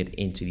splitting it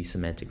into these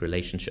semantic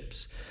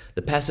relationships.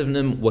 The passive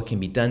nym, what can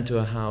be done to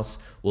a house?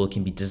 Well, it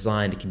can be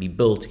designed, it can be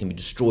built, it can be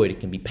destroyed,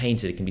 it can be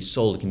painted, it can be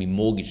sold, it can be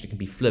mortgaged, it can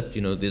be flipped.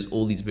 There's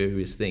all these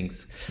various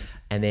things.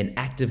 And then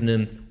active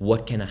nym,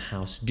 what can a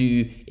house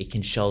do? It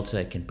can shelter,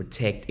 it can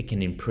protect, it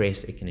can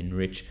impress, it can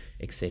enrich,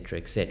 etc.,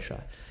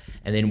 etc.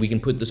 And then we can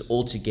put this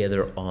all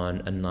together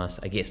on a nice,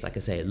 I guess, like I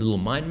say, a little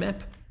mind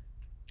map.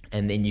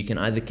 And then you can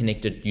either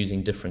connect it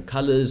using different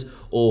colors,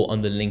 or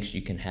on the links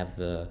you can have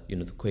the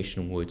the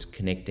question words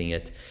connecting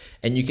it.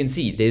 And you can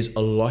see there's a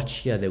lot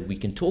here that we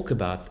can talk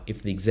about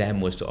if the exam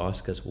was to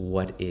ask us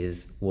what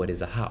is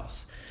a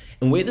house.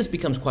 And where this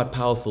becomes quite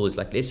powerful is,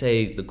 like, let's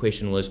say the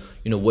question was,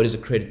 what is a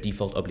credit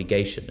default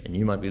obligation? And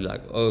you might be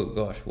like, oh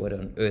gosh, what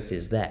on earth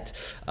is that?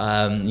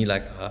 You're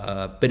like,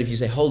 but if you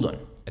say, hold on,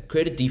 a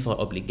credit default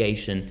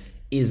obligation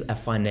is a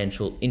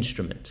financial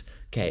instrument.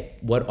 Okay,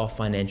 what are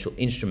financial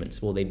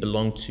instruments? Well, they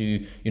belong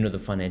to, the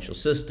financial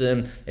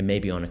system. They may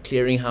be on a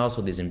clearinghouse,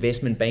 or there's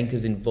investment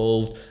bankers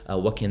involved.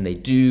 What can they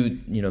do?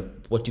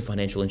 What do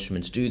financial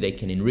instruments do? They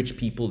can enrich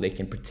people, they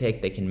can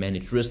protect, they can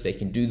manage risk, they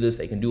can do this,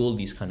 they can do all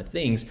these kind of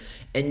things.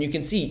 And you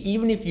can see,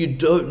 even if you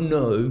don't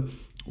know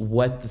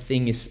what the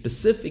thing is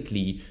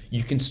specifically,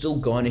 you can still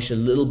garnish a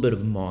little bit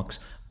of marks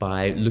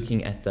by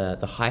looking at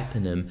the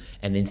hyponym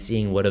and then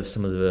seeing what are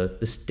some of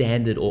the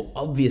standard or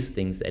obvious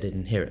things that it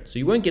inherits. So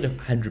you won't get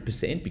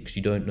 100% because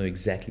you don't know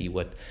exactly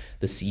what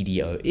the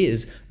CDO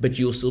is, but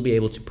you'll still be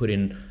able to put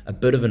in a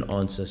bit of an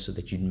answer so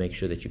that you make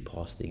sure that you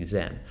pass the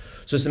exam.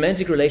 So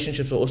semantic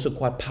relationships are also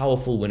quite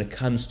powerful when it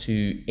comes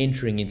to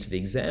entering into the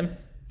exam,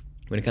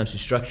 when it comes to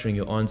structuring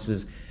your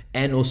answers,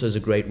 and also is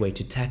a great way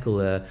to tackle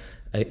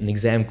an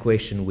exam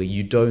question where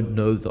you don't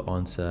know the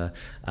answer,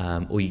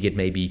 or you get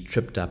maybe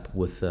tripped up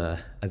with a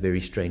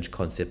very strange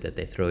concept that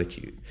they throw at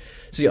you.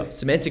 So yeah,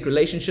 semantic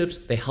relationships,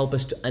 they help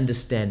us to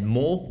understand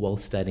more while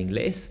studying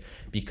less,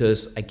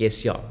 because I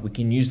guess, yeah, we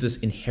can use this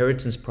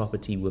inheritance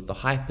property with the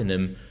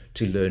hyponym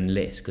to learn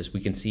less, because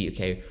we can see,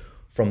 okay,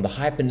 from the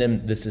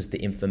hyponym, this is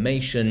the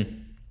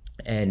information,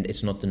 and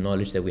it's not the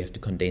knowledge that we have to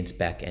condense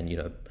back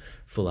and,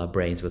 fill our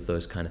brains with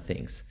those kind of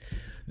things.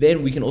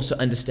 Then we can also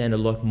understand a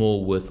lot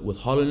more with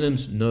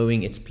holonyms,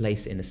 knowing its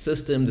place in a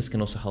system. This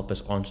can also help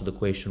us answer the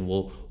question,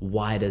 well,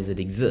 why does it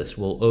exist?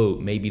 Well, oh,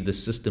 maybe the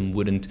system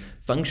wouldn't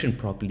function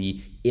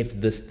properly if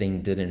this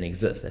thing didn't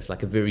exist. That's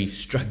like a very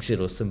structured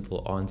or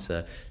simple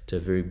answer to a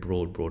very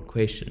broad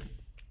question.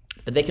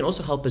 But they can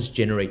also help us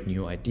generate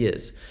new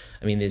ideas.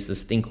 I mean, there's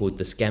this thing called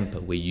the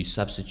scamper where you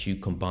substitute,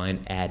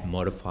 combine, add,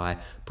 modify,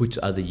 put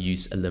to other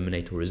use,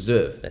 eliminate, or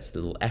reserve. That's the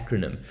little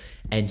acronym.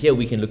 And here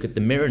we can look at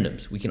the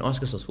meronyms. We can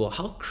ask ourselves, well,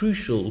 how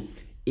crucial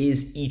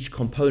is each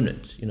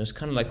component? It's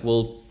kind of like,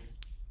 well,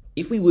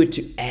 if we were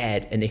to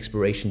add an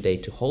expiration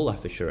date to whole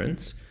life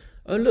assurance,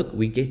 oh, look,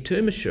 we get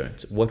term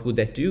assurance. What would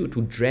that do? It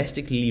would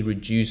drastically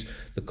reduce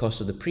the cost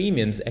of the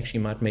premiums,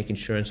 actually might make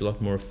insurance a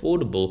lot more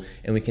affordable,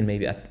 and we can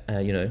maybe,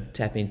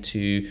 tap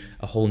into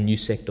a whole new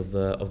sector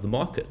of the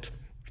market.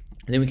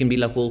 And then we can be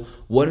like, well,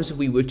 what if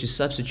we were to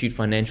substitute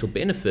financial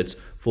benefits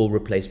for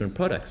replacement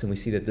products? And we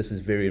see that this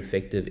is very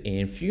effective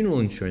in funeral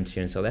insurance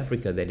here in South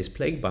Africa that is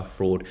plagued by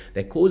fraud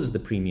that causes the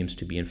premiums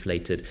to be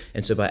inflated.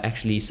 And so by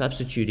actually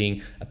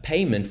substituting a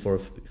payment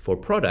for a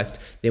product,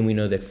 then we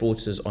know that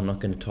fraudsters are not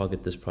going to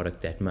target this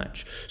product that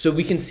much. So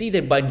we can see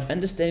that by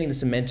understanding the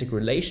semantic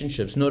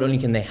relationships, not only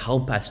can they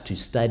help us to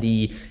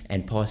study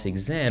and pass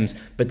exams,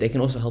 but they can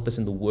also help us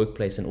in the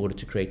workplace in order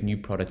to create new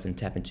products and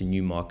tap into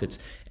new markets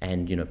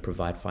and,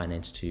 provide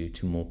finance to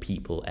more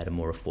people at a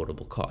more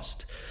affordable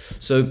cost.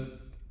 So,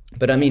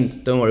 but I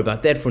mean, don't worry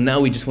about that. For now,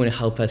 we just want to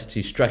help us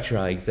to structure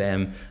our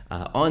exam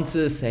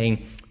answers,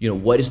 saying,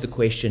 what is the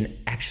question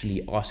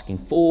actually asking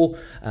for?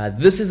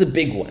 This is a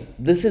big one.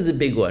 This is a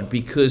big one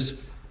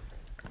because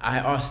I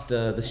asked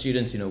the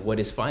students, what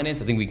is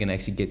finance? I think we can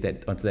actually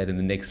get onto that in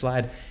the next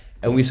slide.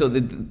 And we saw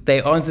that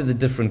they answered a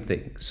different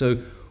thing. So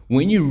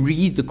when you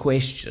read the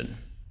question,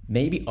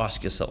 maybe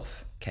ask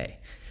yourself, okay,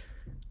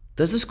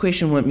 does this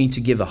question want me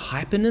to give a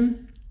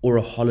hyponym or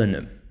a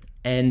holonym?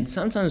 And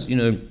sometimes,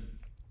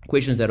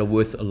 questions that are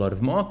worth a lot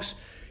of marks,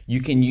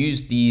 you can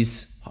use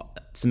these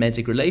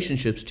semantic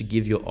relationships to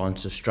give your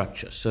answer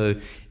structure. So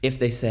if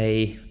they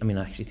say, I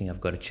actually think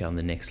I've got a chair on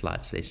the next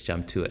slide, so let's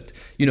jump to it.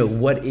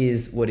 What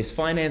is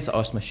finance? I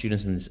asked my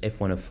students in this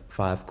F1 of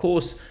 5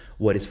 course,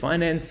 what is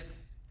finance?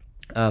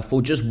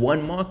 For just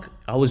 1 mark,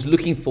 I was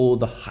looking for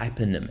the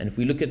hyponym. And if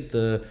we look at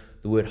the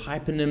word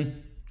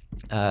hyponym,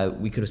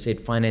 we could have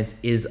said finance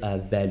is a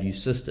value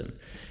system.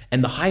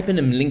 And the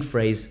hyponym link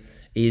phrase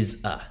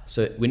is a.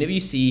 So whenever you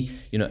see,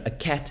 a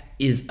cat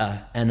is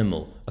a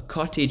animal, a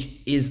cottage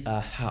is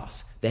a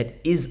house, that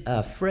is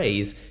a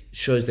phrase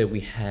shows that we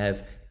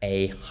have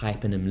a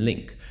hyponym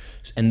link.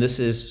 And this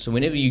is, so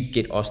whenever you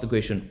get asked the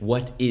question,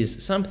 what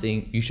is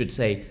something, you should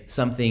say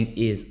something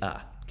is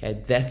a.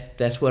 Okay,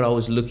 that's what I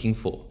was looking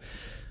for.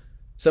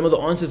 Some of the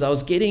answers I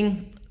was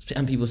getting,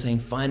 some people saying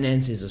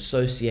finance is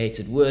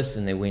associated with,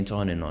 and they went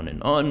on and on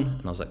and on.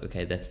 And I was like,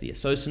 okay, that's the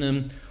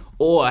associative.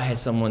 Or I had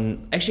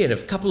someone, actually had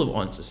a couple of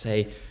answers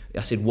say,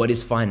 I said, what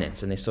is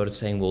finance? And they started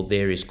saying, well,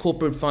 there is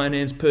corporate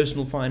finance,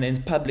 personal finance,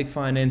 public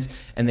finance.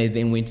 And they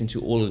then went into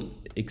all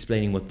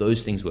explaining what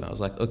those things were. I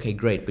was like, okay,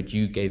 great, but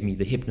you gave me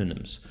the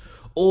hyponyms.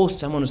 Or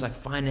someone was like,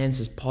 finance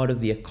is part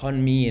of the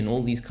economy and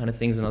all these kind of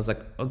things. And I was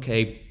like,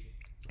 okay,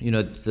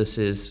 this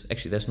is,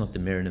 actually, that's not the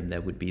meronym,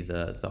 that would be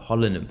the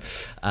holonym,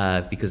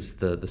 because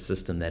the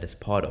system that is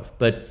part of.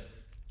 But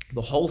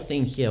the whole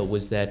thing here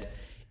was that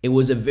it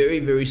was a very,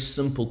 very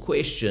simple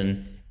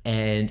question,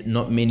 and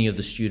not many of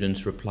the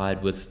students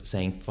replied with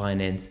saying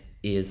finance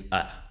is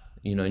a,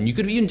 and you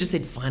could have even just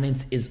said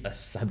finance is a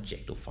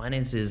subject, or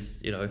finance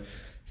is,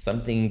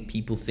 something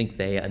people think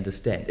they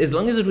understand. As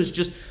long as it was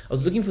just, I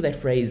was looking for that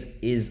phrase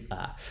is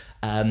a.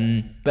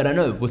 But I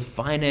know with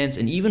finance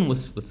and even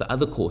with the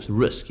other course,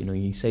 risk,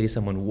 you say to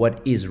someone,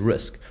 what is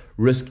risk?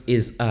 Risk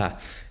is a.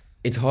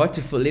 It's hard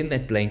to fill in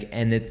that blank,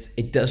 and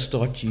it does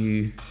start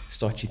you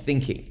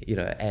thinking,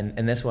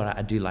 and that's what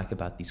I do like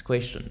about these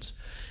questions.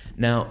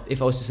 Now,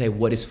 if I was to say,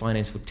 what is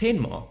finance for 10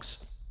 marks?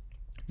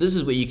 This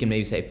is where you can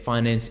maybe say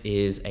finance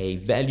is a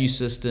value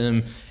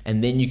system,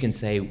 and then you can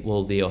say,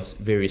 well, there are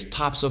various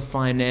types of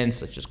finance,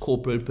 such as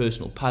corporate,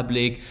 personal,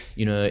 public,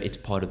 it's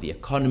part of the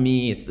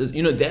economy. It's this,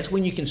 that's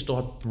when you can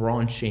start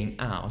branching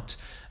out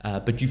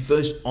but you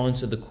first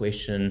answer the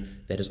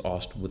question that is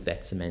asked with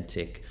that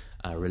semantic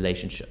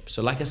relationship.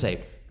 So like I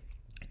say,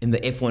 in the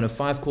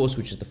F105 course,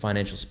 which is the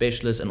financial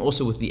specialist, and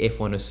also with the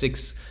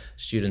F106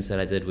 students that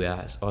I did, where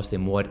I asked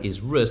them what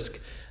is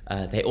risk,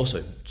 they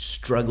also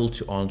struggle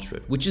to answer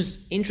it, which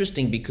is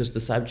interesting because the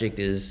subject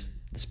is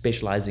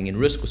specializing in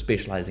risk or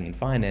specializing in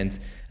finance,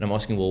 and I'm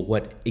asking, well,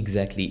 what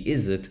exactly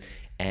is it?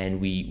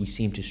 And we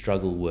seem to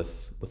struggle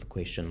with a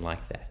question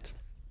like that.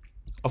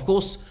 Of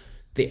course,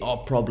 there are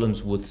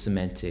problems with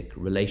semantic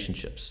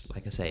relationships.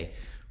 Like I say,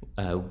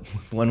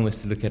 if one was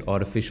to look at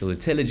artificial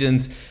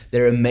intelligence,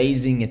 they're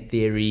amazing at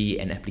theory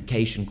and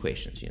application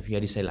questions. If you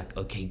had to say like,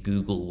 okay,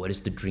 Google, what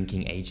is the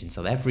drinking age in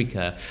South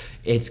Africa?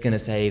 It's going to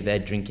say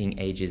that drinking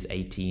age is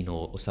 18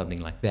 or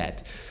something like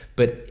that.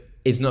 But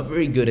it's not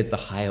very good at the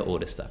higher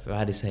order stuff. If I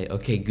had to say,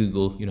 okay,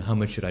 Google, how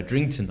much should I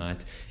drink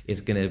tonight?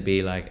 It's going to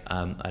be like,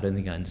 I don't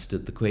think I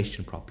understood the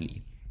question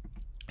properly.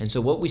 And so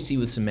what we see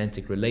with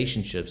semantic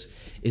relationships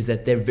is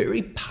that they're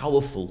very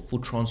powerful for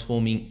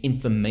transforming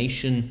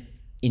information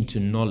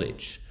into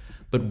knowledge.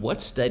 But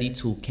what study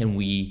tool can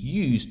we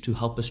use to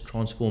help us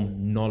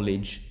transform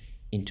knowledge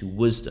into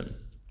wisdom?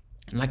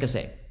 And like I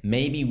say,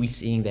 maybe we're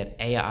seeing that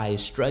AI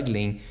is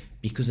struggling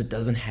because it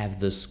doesn't have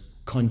this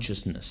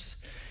consciousness.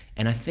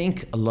 And I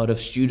think a lot of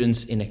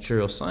students in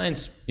actuarial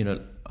science,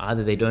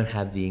 either they don't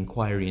have the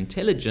inquiry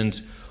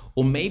intelligence,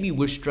 or maybe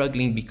we're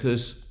struggling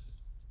because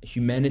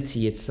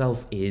humanity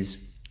itself is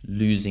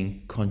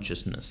losing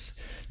consciousness.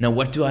 Now,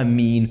 what do I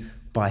mean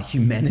by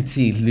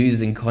humanity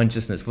losing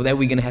consciousness? For that,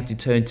 we're going to have to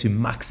turn to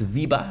Max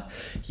Weber.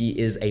 He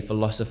is a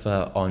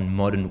philosopher on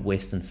modern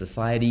Western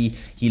society.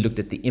 He looked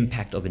at the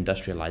impact of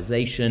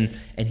industrialization,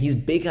 and his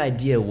big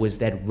idea was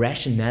that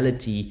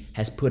rationality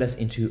has put us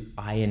into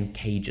iron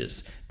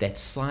cages, that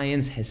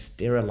science has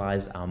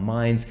sterilized our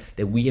minds,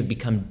 that we have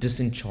become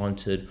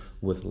disenchanted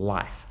with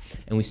life.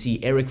 And we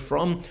see Erich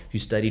Fromm, who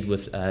studied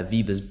with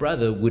Weber's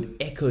brother, would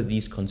echo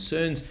these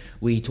concerns,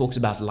 where he talks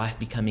about life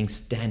becoming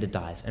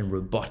standardized and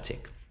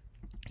robotic.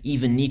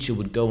 Even Nietzsche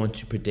would go on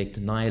to predict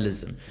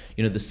nihilism,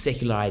 the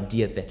secular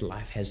idea that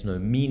life has no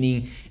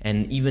meaning.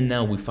 And even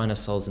now we find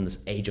ourselves in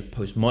this age of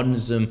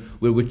postmodernism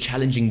where we're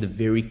challenging the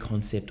very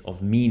concept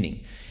of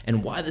meaning.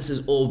 And why this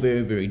is all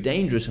very, very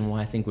dangerous, and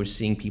why I think we're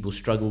seeing people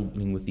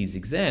struggling with these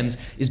exams,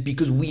 is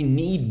because we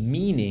need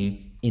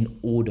meaning in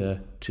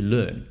order to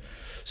learn.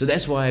 So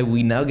that's why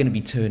we're now going to be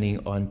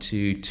turning on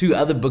to two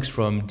other books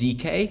from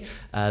DK,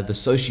 the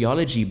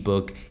sociology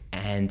book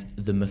and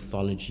the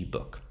mythology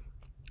book.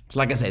 So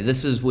like I say,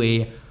 this is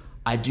where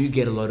I do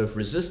get a lot of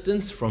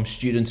resistance from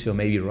students who are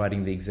maybe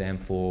writing the exam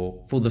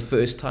for the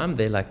first time.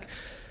 They're like,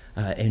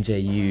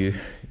 MJ,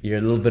 you're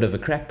a little bit of a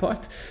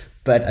crackpot.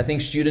 But I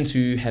think students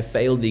who have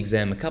failed the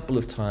exam a couple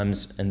of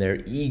times and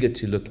they're eager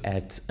to look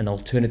at an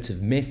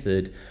alternative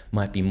method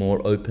might be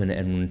more open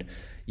and,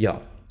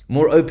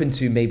 more open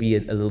to maybe a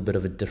little bit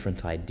of a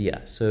different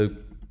idea. So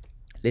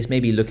let's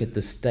maybe look at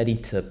the study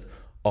tip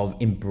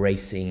of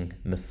embracing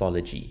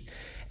mythology.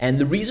 And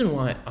the reason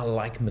why I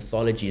like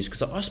mythology is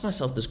because I asked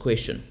myself this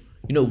question,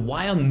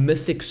 why are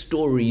mythic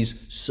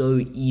stories so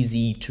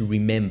easy to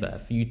remember?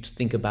 If you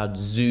think about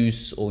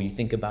Zeus, or you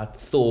think about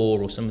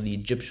Thor, or some of the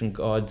Egyptian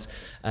gods,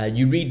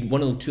 you read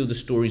one or two of the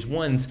stories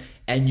once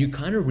and you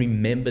kind of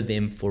remember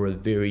them for a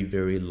very,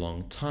 very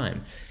long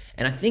time.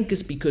 And I think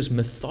it's because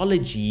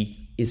mythology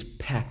is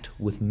packed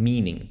with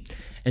meaning.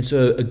 And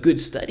so a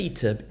good study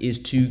tip is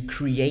to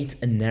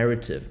create a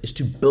narrative, is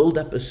to build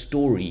up a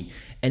story.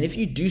 And if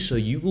you do so,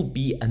 you will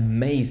be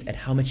amazed at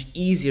how much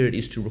easier it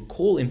is to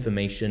recall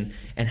information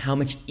and how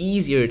much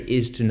easier it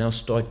is to now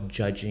start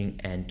judging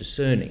and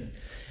discerning.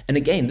 And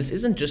again, this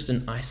isn't just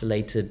an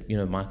isolated,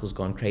 Michael's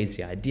gone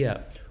crazy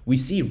idea. We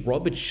see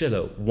Robert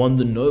Shiller won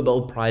the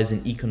Nobel Prize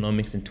in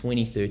Economics in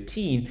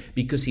 2013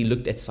 because he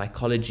looked at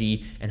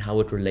psychology and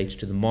how it relates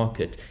to the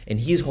market. And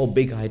his whole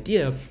big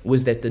idea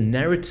was that the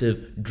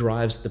narrative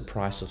drives the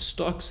price of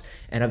stocks.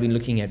 And I've been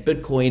looking at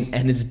Bitcoin,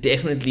 and it's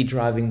definitely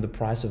driving the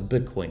price of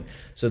Bitcoin.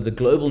 So the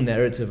global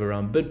narrative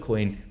around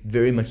Bitcoin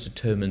very much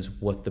determines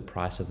what the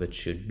price of it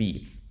should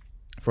be.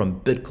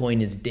 From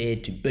Bitcoin is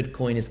dead to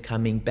Bitcoin is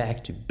coming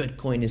back to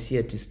Bitcoin is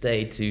here to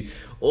stay to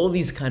all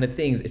these kind of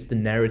things. It's the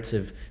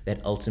narrative that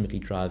ultimately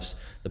drives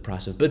the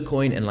price of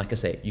Bitcoin. And like I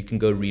say, you can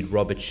go read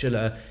Robert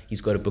Shiller.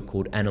 He's got a book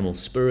called Animal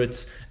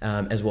Spirits,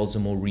 as well as a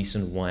more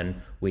recent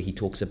one where he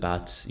talks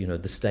about,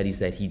 the studies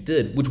that he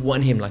did, which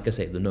won him, like I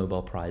say, the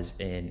Nobel Prize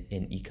in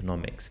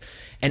economics.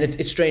 And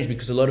it's strange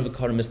because a lot of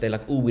economists, they're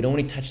like, oh, we don't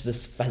want to touch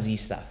this fuzzy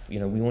stuff. We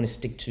want to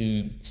stick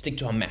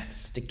to our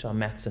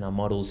maths and our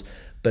models.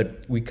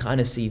 But we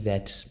kind of see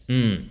that,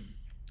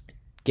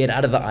 get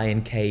out of the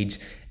iron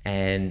cage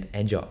and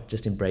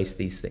just embrace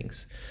these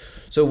things.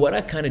 So what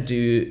I kind of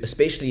do,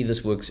 especially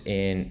this works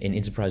in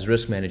enterprise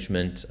risk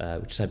management,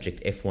 which is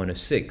subject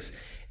F106,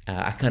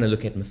 I kind of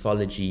look at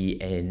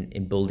mythology and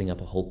in building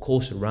up a whole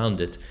course around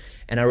it.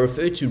 And I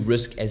refer to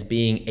risk as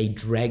being a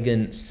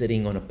dragon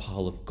sitting on a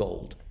pile of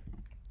gold.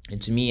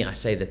 And to me, I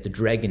say that the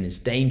dragon is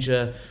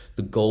danger,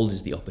 the gold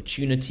is the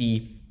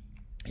opportunity,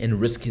 and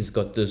risk has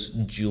got this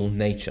dual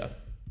nature.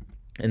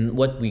 And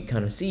what we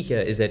kind of see here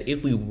is that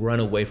if we run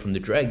away from the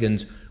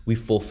dragons, we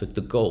forfeit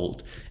the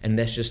gold. And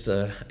that's just,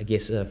 I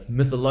guess, a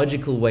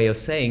mythological way of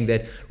saying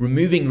that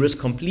removing risk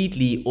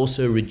completely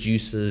also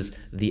reduces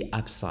the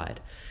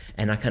upside.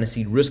 And I kind of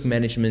see risk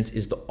management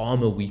is the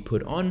armor we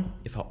put on.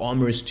 If our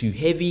armor is too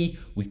heavy,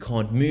 we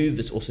can't move.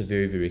 It's also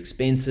very, very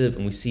expensive.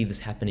 And we see this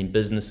happen in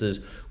businesses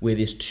where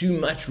there's too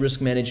much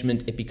risk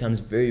management. It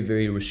becomes very,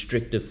 very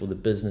restrictive for the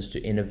business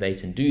to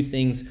innovate and do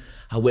things.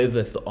 However,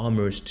 if the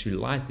armor is too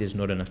light, there's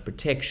not enough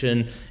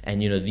protection.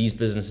 And, these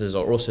businesses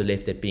are also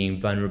left at being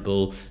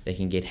vulnerable. They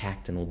can get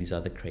hacked and all these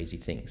other crazy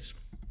things.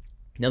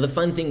 Now, the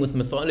fun thing with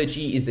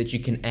mythology is that you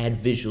can add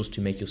visuals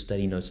to make your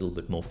study notes a little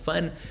bit more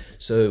fun.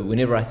 So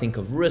whenever I think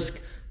of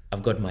risk,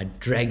 I've got my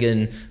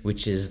dragon,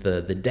 which is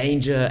the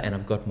danger, and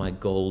I've got my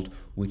gold,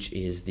 which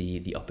is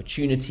the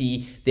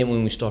opportunity. Then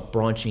when we start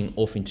branching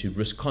off into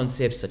risk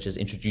concepts, such as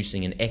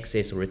introducing an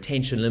excess or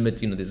retention limit,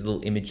 there's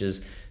little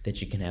images that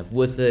you can have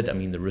with it. I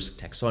mean, the risk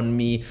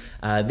taxonomy.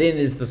 Then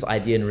there's this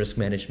idea in risk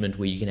management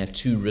where you can have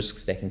two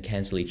risks that can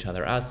cancel each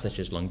other out, such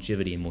as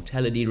longevity and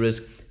mortality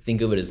risk.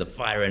 Think of it as a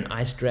fire and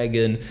ice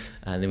dragon.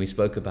 And then we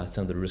spoke about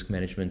some of the risk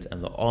management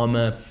and the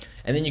armor.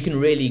 And then you can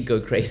really go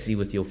crazy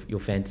with your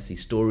fantasy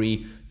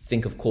story.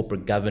 Think of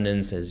corporate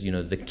governance as,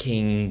 the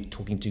king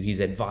talking to his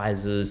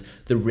advisors,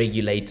 the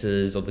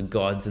regulators or the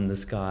gods in the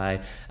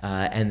sky.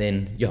 And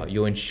then,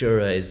 your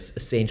insurer is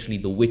essentially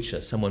the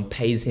witcher. Someone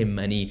pays him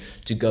money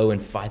to go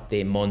and fight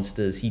their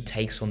monsters. He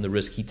takes on the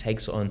risk. He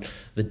takes on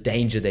the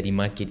danger that he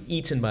might get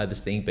eaten by this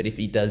thing. But if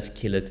he does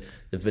kill it,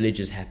 the village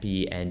is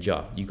happy, and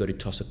you got to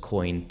toss a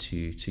coin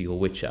to your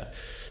witcher.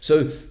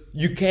 So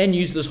you can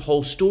use this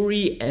whole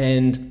story,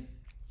 and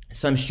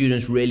some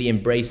students really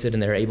embrace it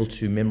and they're able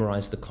to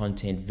memorize the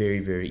content very,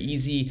 very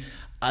easy.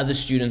 Other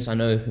students I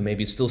know who may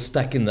be still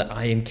stuck in the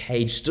iron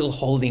cage, still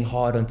holding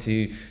hard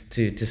onto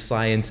to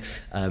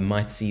science,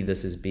 might see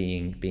this as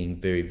being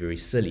very, very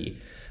silly.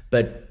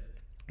 But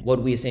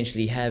what we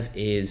essentially have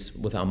is,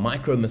 with our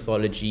micro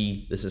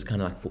mythology, this is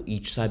kind of like for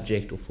each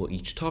subject or for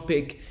each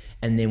topic.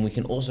 And then we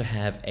can also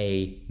have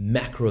a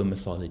macro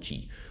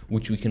mythology,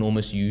 which we can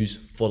almost use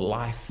for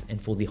life and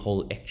for the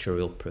whole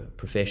actuarial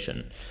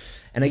profession.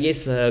 And I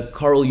guess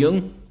Carl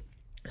Jung,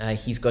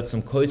 he's got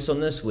some quotes on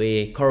this,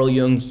 where Carl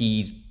Jung,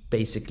 he's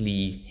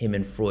basically, him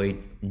and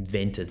Freud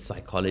invented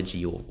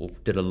psychology or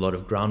did a lot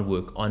of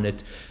groundwork on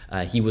it.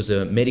 He was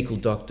a medical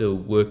doctor,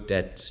 worked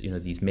at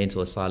these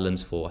mental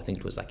asylums for, I think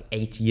it was like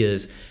 8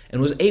 years,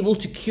 and was able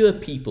to cure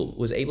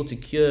people,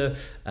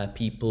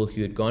 people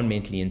who had gone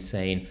mentally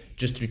insane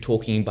just through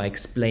talking, by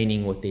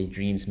explaining what their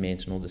dreams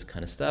meant and all this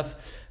kind of stuff.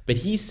 But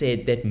he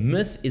said that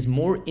myth is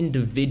more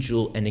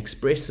individual and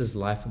expresses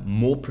life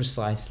more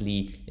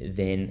precisely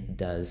than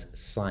does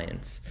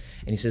science.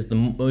 And he says the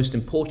most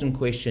important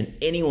question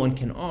anyone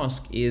can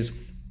ask is,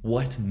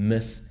 what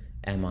myth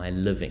am I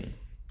living?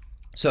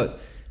 So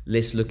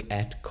let's look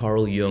at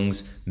Carl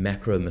Jung's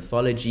macro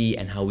mythology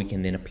and how we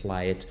can then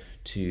apply it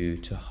to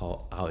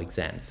our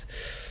exams.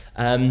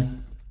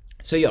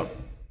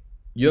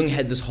 Jung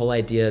had this whole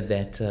idea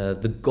that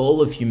the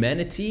goal of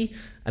humanity,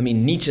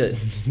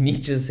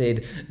 Nietzsche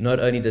said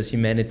not only does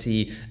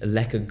humanity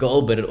lack a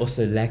goal, but it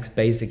also lacks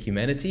basic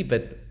humanity,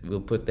 but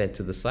we'll put that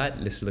to the side.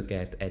 Let's look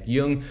at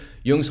Jung.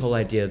 Jung's whole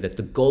idea that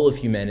the goal of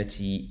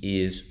humanity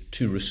is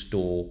to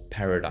restore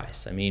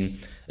paradise.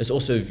 It's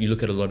also, if you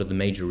look at a lot of the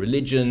major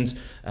religions,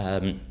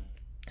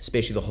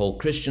 especially the whole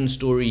Christian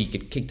story, you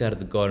get kicked out of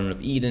the Garden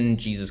of Eden,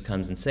 Jesus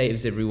comes and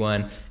saves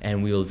everyone,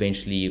 and we'll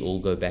eventually all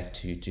go back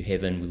to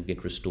heaven, we'll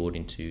get restored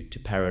into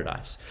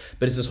paradise.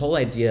 But it's this whole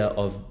idea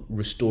of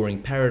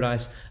restoring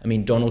paradise.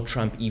 Donald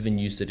Trump even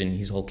used it in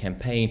his whole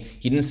campaign.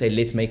 He didn't say,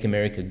 let's make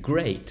America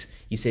great.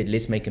 He said,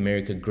 let's make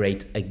America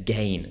great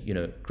again,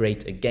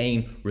 great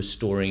again,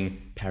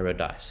 restoring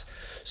paradise.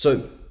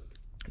 So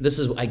this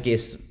is, I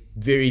guess,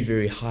 very,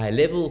 very high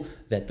level,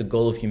 that the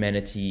goal of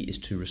humanity is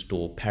to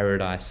restore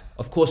paradise.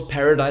 Of course,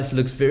 paradise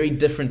looks very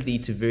differently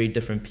to very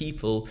different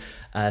people.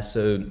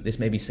 So let's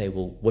maybe say,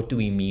 well, what do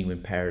we mean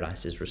when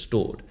paradise is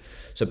restored?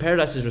 So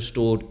paradise is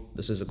restored,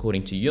 this is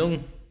according to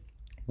Jung,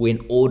 when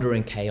order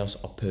and chaos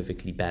are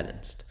perfectly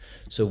balanced.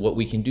 So what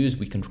we can do is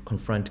we can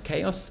confront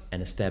chaos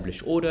and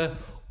establish order,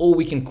 or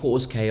we can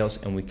cause chaos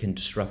and we can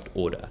disrupt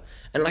order.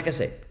 And like I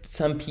said,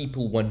 some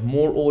people want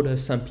more order,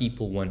 some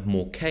people want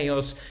more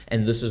chaos,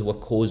 and this is what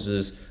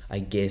causes, I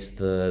guess,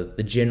 the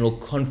general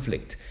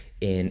conflict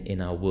in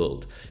our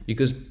world.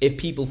 Because if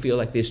people feel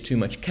like there's too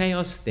much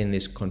chaos, then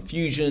there's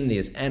confusion,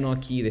 there's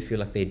anarchy, they feel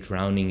like they're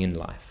drowning in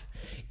life.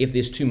 If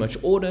there's too much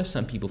order,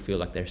 some people feel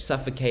like they're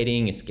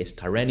suffocating, it gets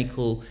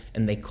tyrannical,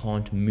 and they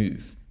can't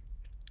move.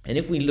 And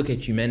if we look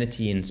at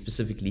humanity and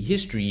specifically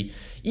history,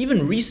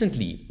 even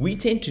recently, we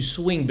tend to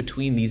swing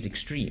between these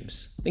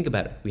extremes. Think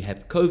about it. We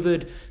have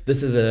COVID.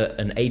 This is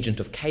an agent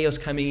of chaos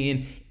coming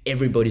in.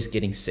 Everybody's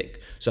getting sick.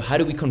 So how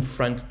do we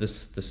confront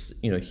this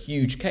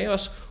huge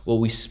chaos? Well,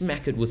 we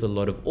smack it with a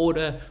lot of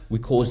order. We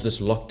cause this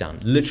lockdown.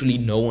 Literally,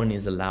 no one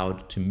is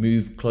allowed to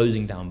move,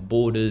 closing down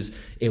borders.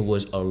 It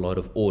was a lot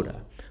of order.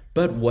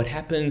 But what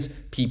happens,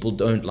 people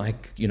don't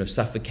like,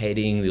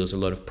 suffocating. There's a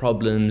lot of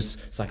problems,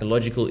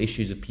 psychological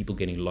issues of people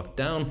getting locked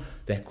down.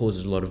 That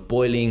causes a lot of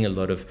boiling, a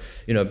lot of,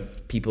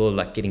 people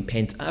like getting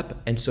pent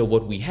up. And so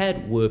what we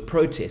had were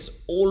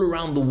protests all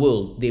around the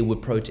world. There were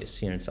protests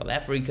here in South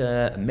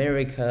Africa,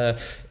 America,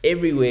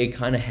 everywhere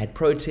kind of had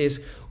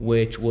protests,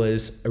 which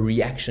was a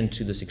reaction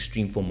to this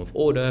extreme form of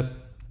order.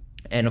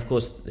 And of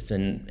course, it's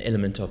an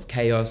element of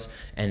chaos,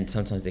 and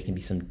sometimes there can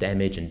be some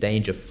damage and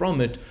danger from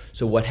it.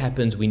 So what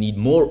happens, we need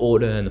more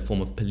order in the form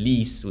of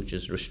police, which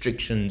is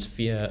restrictions,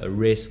 fear,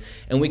 arrest,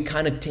 and we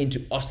kind of tend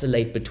to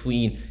oscillate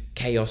between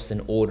chaos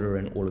and order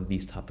and all of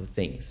these type of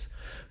things.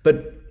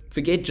 But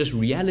forget just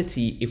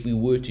reality. If we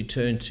were to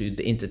turn to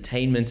the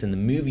entertainment and the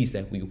movies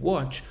that we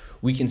watch,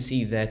 we can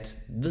see that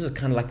this is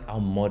kind of like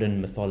our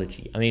modern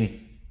mythology. I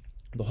mean,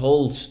 the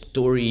whole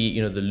story,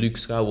 the Luke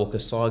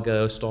Skywalker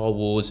saga, Star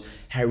Wars,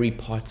 Harry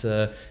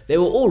Potter, they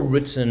were all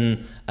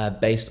written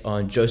based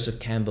on Joseph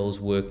Campbell's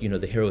work,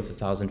 the Hero with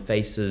 1,000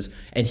 Faces.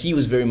 And he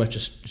was very much a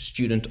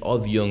student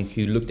of Jung,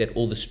 who looked at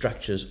all the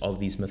structures of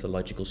these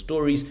mythological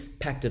stories,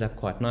 packed it up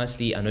quite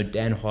nicely. I know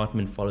Dan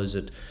Hartman follows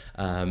it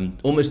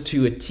almost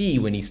to a T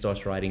when he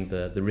starts writing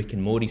the Rick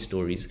and Morty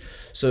stories.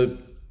 So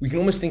we can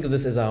almost think of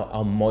this as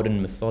our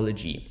modern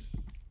mythology.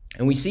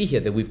 And we see here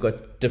that we've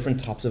got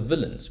different types of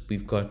villains.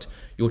 We've got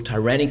your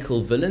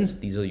tyrannical villains.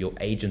 These are your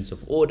agents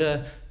of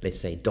order. Let's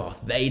say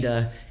Darth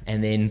Vader.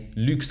 And then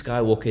Luke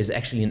Skywalker is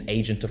actually an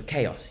agent of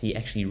chaos. He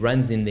actually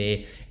runs in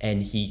there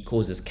and he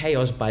causes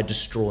chaos by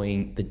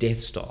destroying the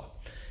Death Star.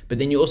 But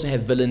then you also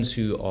have villains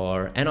who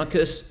are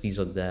anarchists. These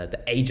are the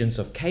agents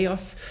of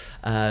chaos.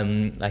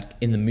 Like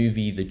in the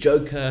movie The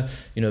Joker,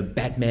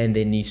 Batman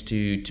then needs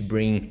to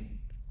bring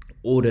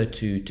order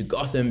to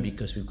Gotham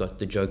because we've got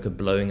the Joker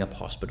blowing up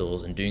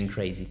hospitals and doing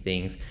crazy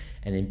things,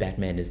 and then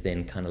Batman is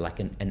then kind of like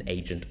an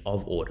agent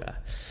of order.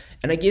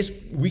 And I guess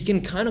we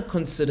can kind of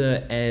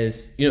consider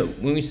as,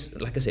 when we,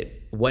 like I said,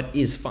 what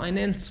is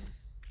finance?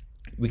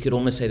 We could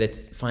almost say that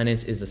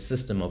finance is a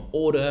system of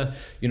order.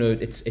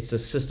 It's a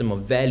system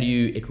of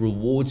value. It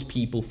rewards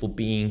people for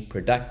being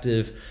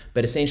productive,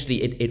 but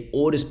essentially it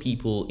orders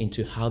people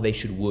into how they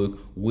should work,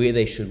 where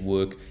they should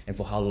work, and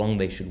for how long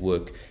they should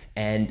work.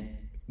 And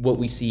what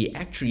we see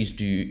actuaries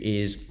do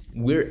is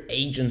we're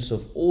agents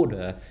of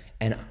order,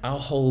 and our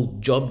whole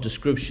job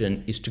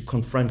description is to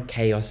confront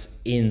chaos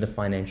in the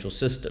financial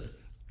system.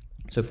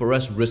 So for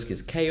us, risk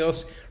is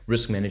chaos,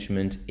 risk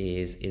management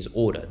is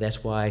order.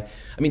 That's why,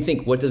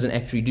 think, what does an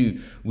actuary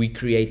do? We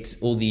create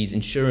all these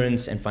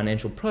insurance and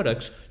financial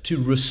products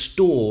to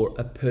restore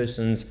a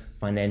person's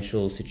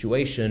financial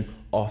situation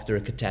after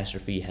a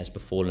catastrophe has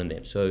befallen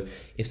them. So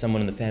if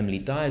someone in the family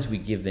dies, we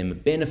give them a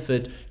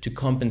benefit to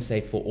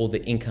compensate for all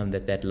the income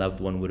that loved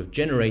one would have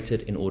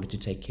generated in order to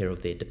take care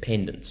of their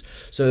dependents.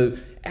 So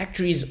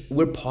actuaries,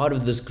 we're part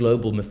of this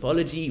global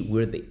mythology.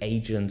 We're the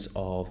agents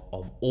of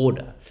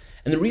order.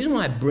 And the reason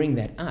why I bring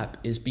that up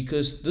is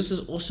because this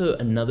is also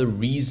another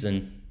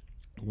reason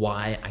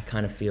why I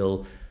kind of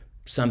feel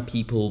some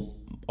people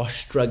are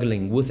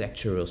struggling with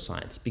actuarial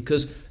science,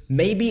 because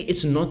maybe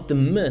it's not the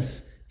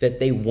myth that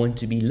they want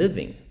to be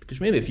living. Because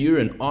remember, if you're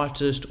an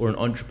artist or an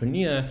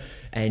entrepreneur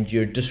and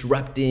you're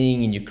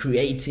disrupting and you're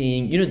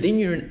creating, then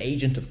you're an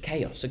agent of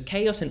chaos. So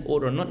chaos and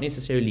order are not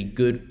necessarily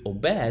good or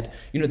bad.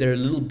 They're a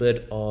little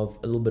bit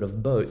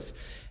of both.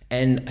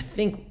 And I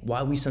think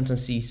why we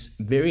sometimes see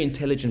very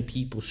intelligent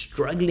people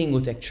struggling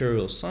with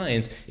actuarial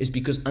science is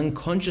because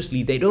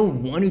unconsciously they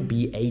don't want to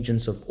be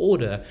agents of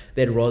order.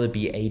 They'd rather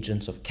be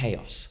agents of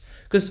chaos.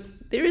 Because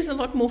there is a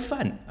lot more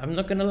fun. I'm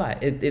not going to lie.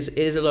 It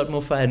is a lot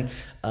more fun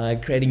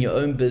creating your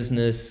own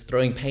business,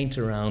 throwing paint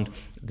around,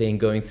 than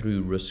going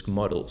through risk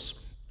models.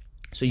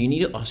 So you need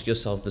to ask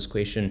yourself this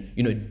question,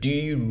 do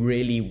you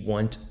really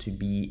want to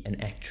be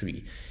an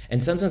actuary?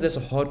 And sometimes that's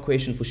a hard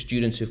question for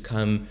students who've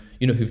come,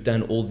 who've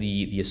done all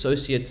the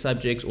associate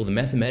subjects or the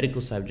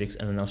mathematical subjects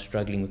and are now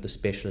struggling with the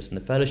specialist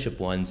and the fellowship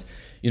ones,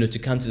 to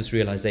come to this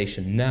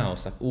realization now.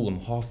 It's like, oh,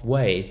 I'm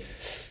halfway.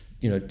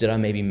 Did I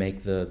maybe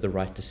make the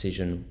right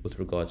decision with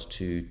regards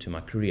to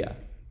my career?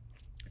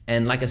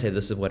 And like I said,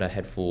 this is what I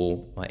had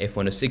for my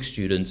F106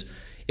 students.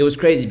 It was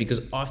crazy because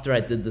after I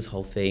did this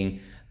whole thing,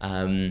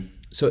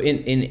 so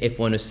in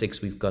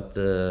F106, we've got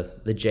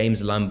the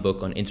James Lum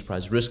book on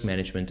enterprise risk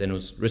management, and it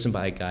was written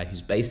by a guy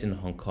who's based in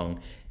Hong Kong.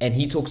 And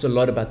he talks a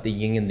lot about the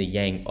yin and the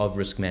yang of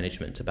risk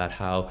management, about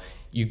how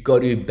you've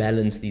got to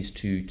balance these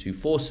two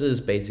forces,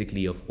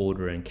 basically of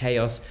order and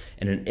chaos.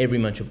 And in every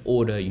bunch of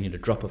order, you need a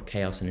drop of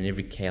chaos, and in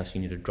every chaos,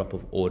 you need a drop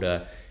of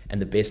order.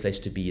 And the best place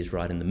to be is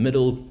right in the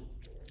middle.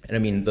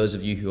 And those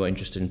of you who are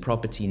interested in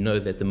property know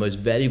that the most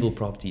valuable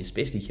property,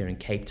 especially here in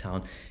Cape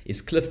Town, is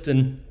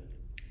Clifton,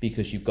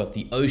 because you've got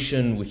the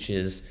ocean, which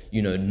is,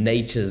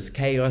 nature's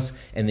chaos,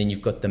 and then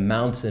you've got the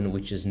mountain,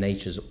 which is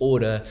nature's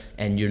order,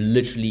 and you're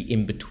literally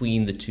in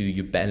between the two.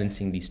 You're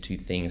balancing these two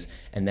things,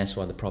 and that's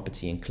why the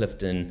property in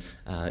Clifton,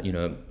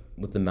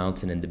 with the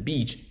mountain and the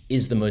beach,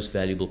 is the most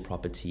valuable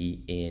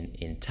property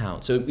in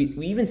town. So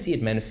we even see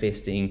it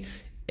manifesting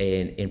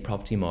in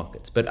property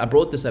markets. But I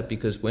brought this up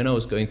because when I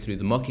was going through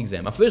the mock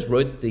exam, I first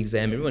wrote the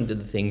exam, everyone did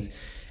the things,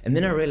 and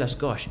then I realized,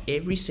 gosh,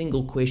 every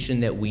single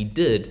question that we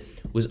did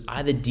was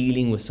either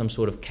dealing with some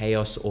sort of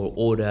chaos or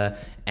order,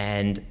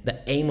 and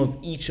the aim of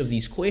each of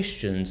these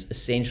questions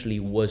essentially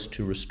was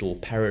to restore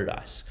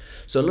paradise.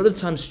 So a lot of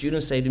times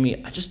students say to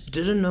me, I just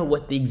didn't know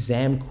what the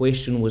exam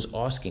question was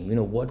asking.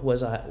 What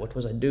was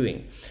I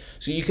doing?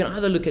 So you can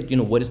either look at,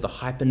 what is the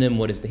hyponym,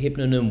 what is the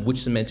hypnonym, which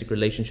semantic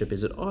relationship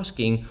is it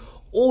asking,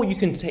 or you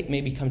can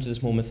maybe come to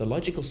this more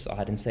mythological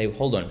side and say,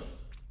 hold on,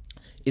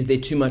 is there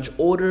too much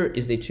order?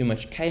 Is there too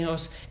much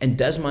chaos? And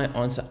does my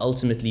answer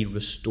ultimately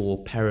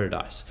restore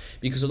paradise?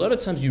 Because a lot of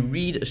times you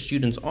read a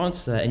student's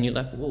answer and you're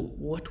like, well,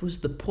 what was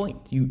the point?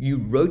 You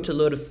wrote a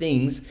lot of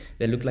things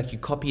that look like you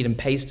copied and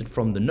pasted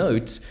from the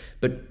notes,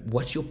 but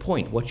what's your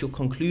point? What's your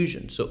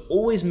conclusion? So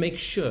always make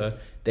sure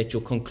that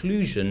your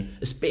conclusion,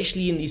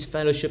 especially in these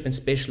fellowship and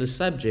specialist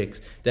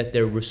subjects, that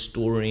they're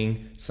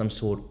restoring some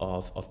sort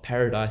of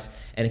paradise.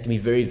 And it can be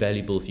very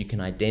valuable if you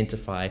can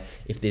identify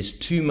if there's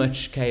too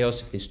much chaos,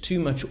 if there's too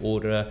much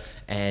order,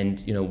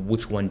 and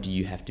which one do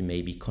you have to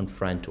maybe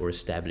confront or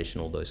establish,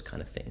 and all those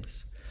kind of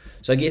things.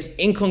 So I guess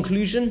in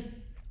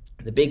conclusion,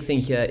 the big thing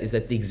here is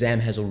that the exam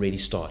has already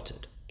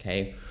started,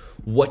 okay?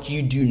 What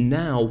you do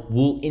now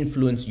will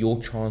influence your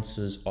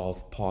chances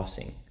of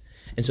passing.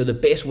 And so the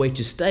best way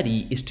to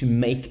study is to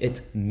make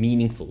it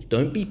meaningful.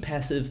 Don't be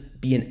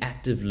passive, be an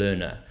active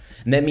learner.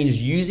 And that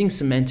means using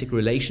semantic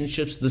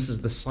relationships. This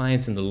is the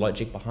science and the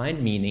logic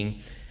behind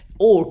meaning,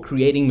 or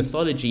creating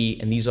mythology.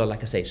 And these are,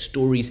 like I say,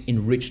 stories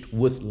enriched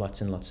with lots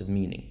and lots of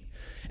meaning.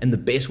 And the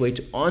best way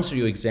to answer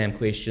your exam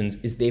questions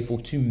is therefore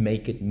to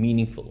make it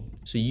meaningful.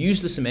 So use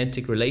the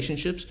semantic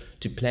relationships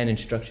to plan and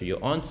structure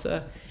your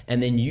answer,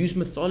 and then use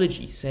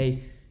mythology.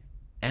 Say,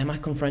 am I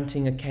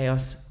confronting a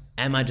chaos?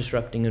 Am I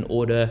disrupting an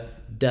order?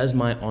 Does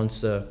my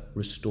answer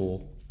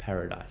restore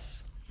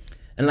paradise?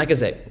 And like I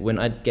said, when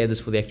I gave this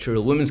for the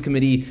Actuarial Women's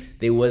Committee,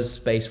 there was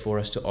space for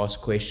us to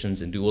ask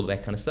questions and do all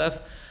that kind of stuff.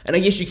 And I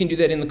guess you can do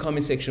that in the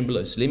comment section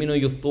below. So let me know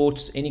your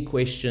thoughts, any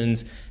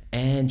questions,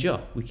 and yeah,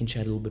 we can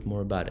chat a little bit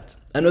more about it.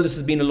 I know this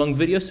has been a long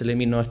video, so let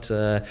me not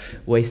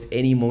waste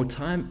any more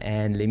time,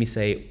 and let me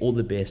say all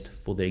the best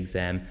for the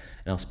exam,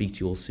 and I'll speak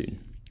to you all soon.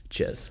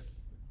 Cheers.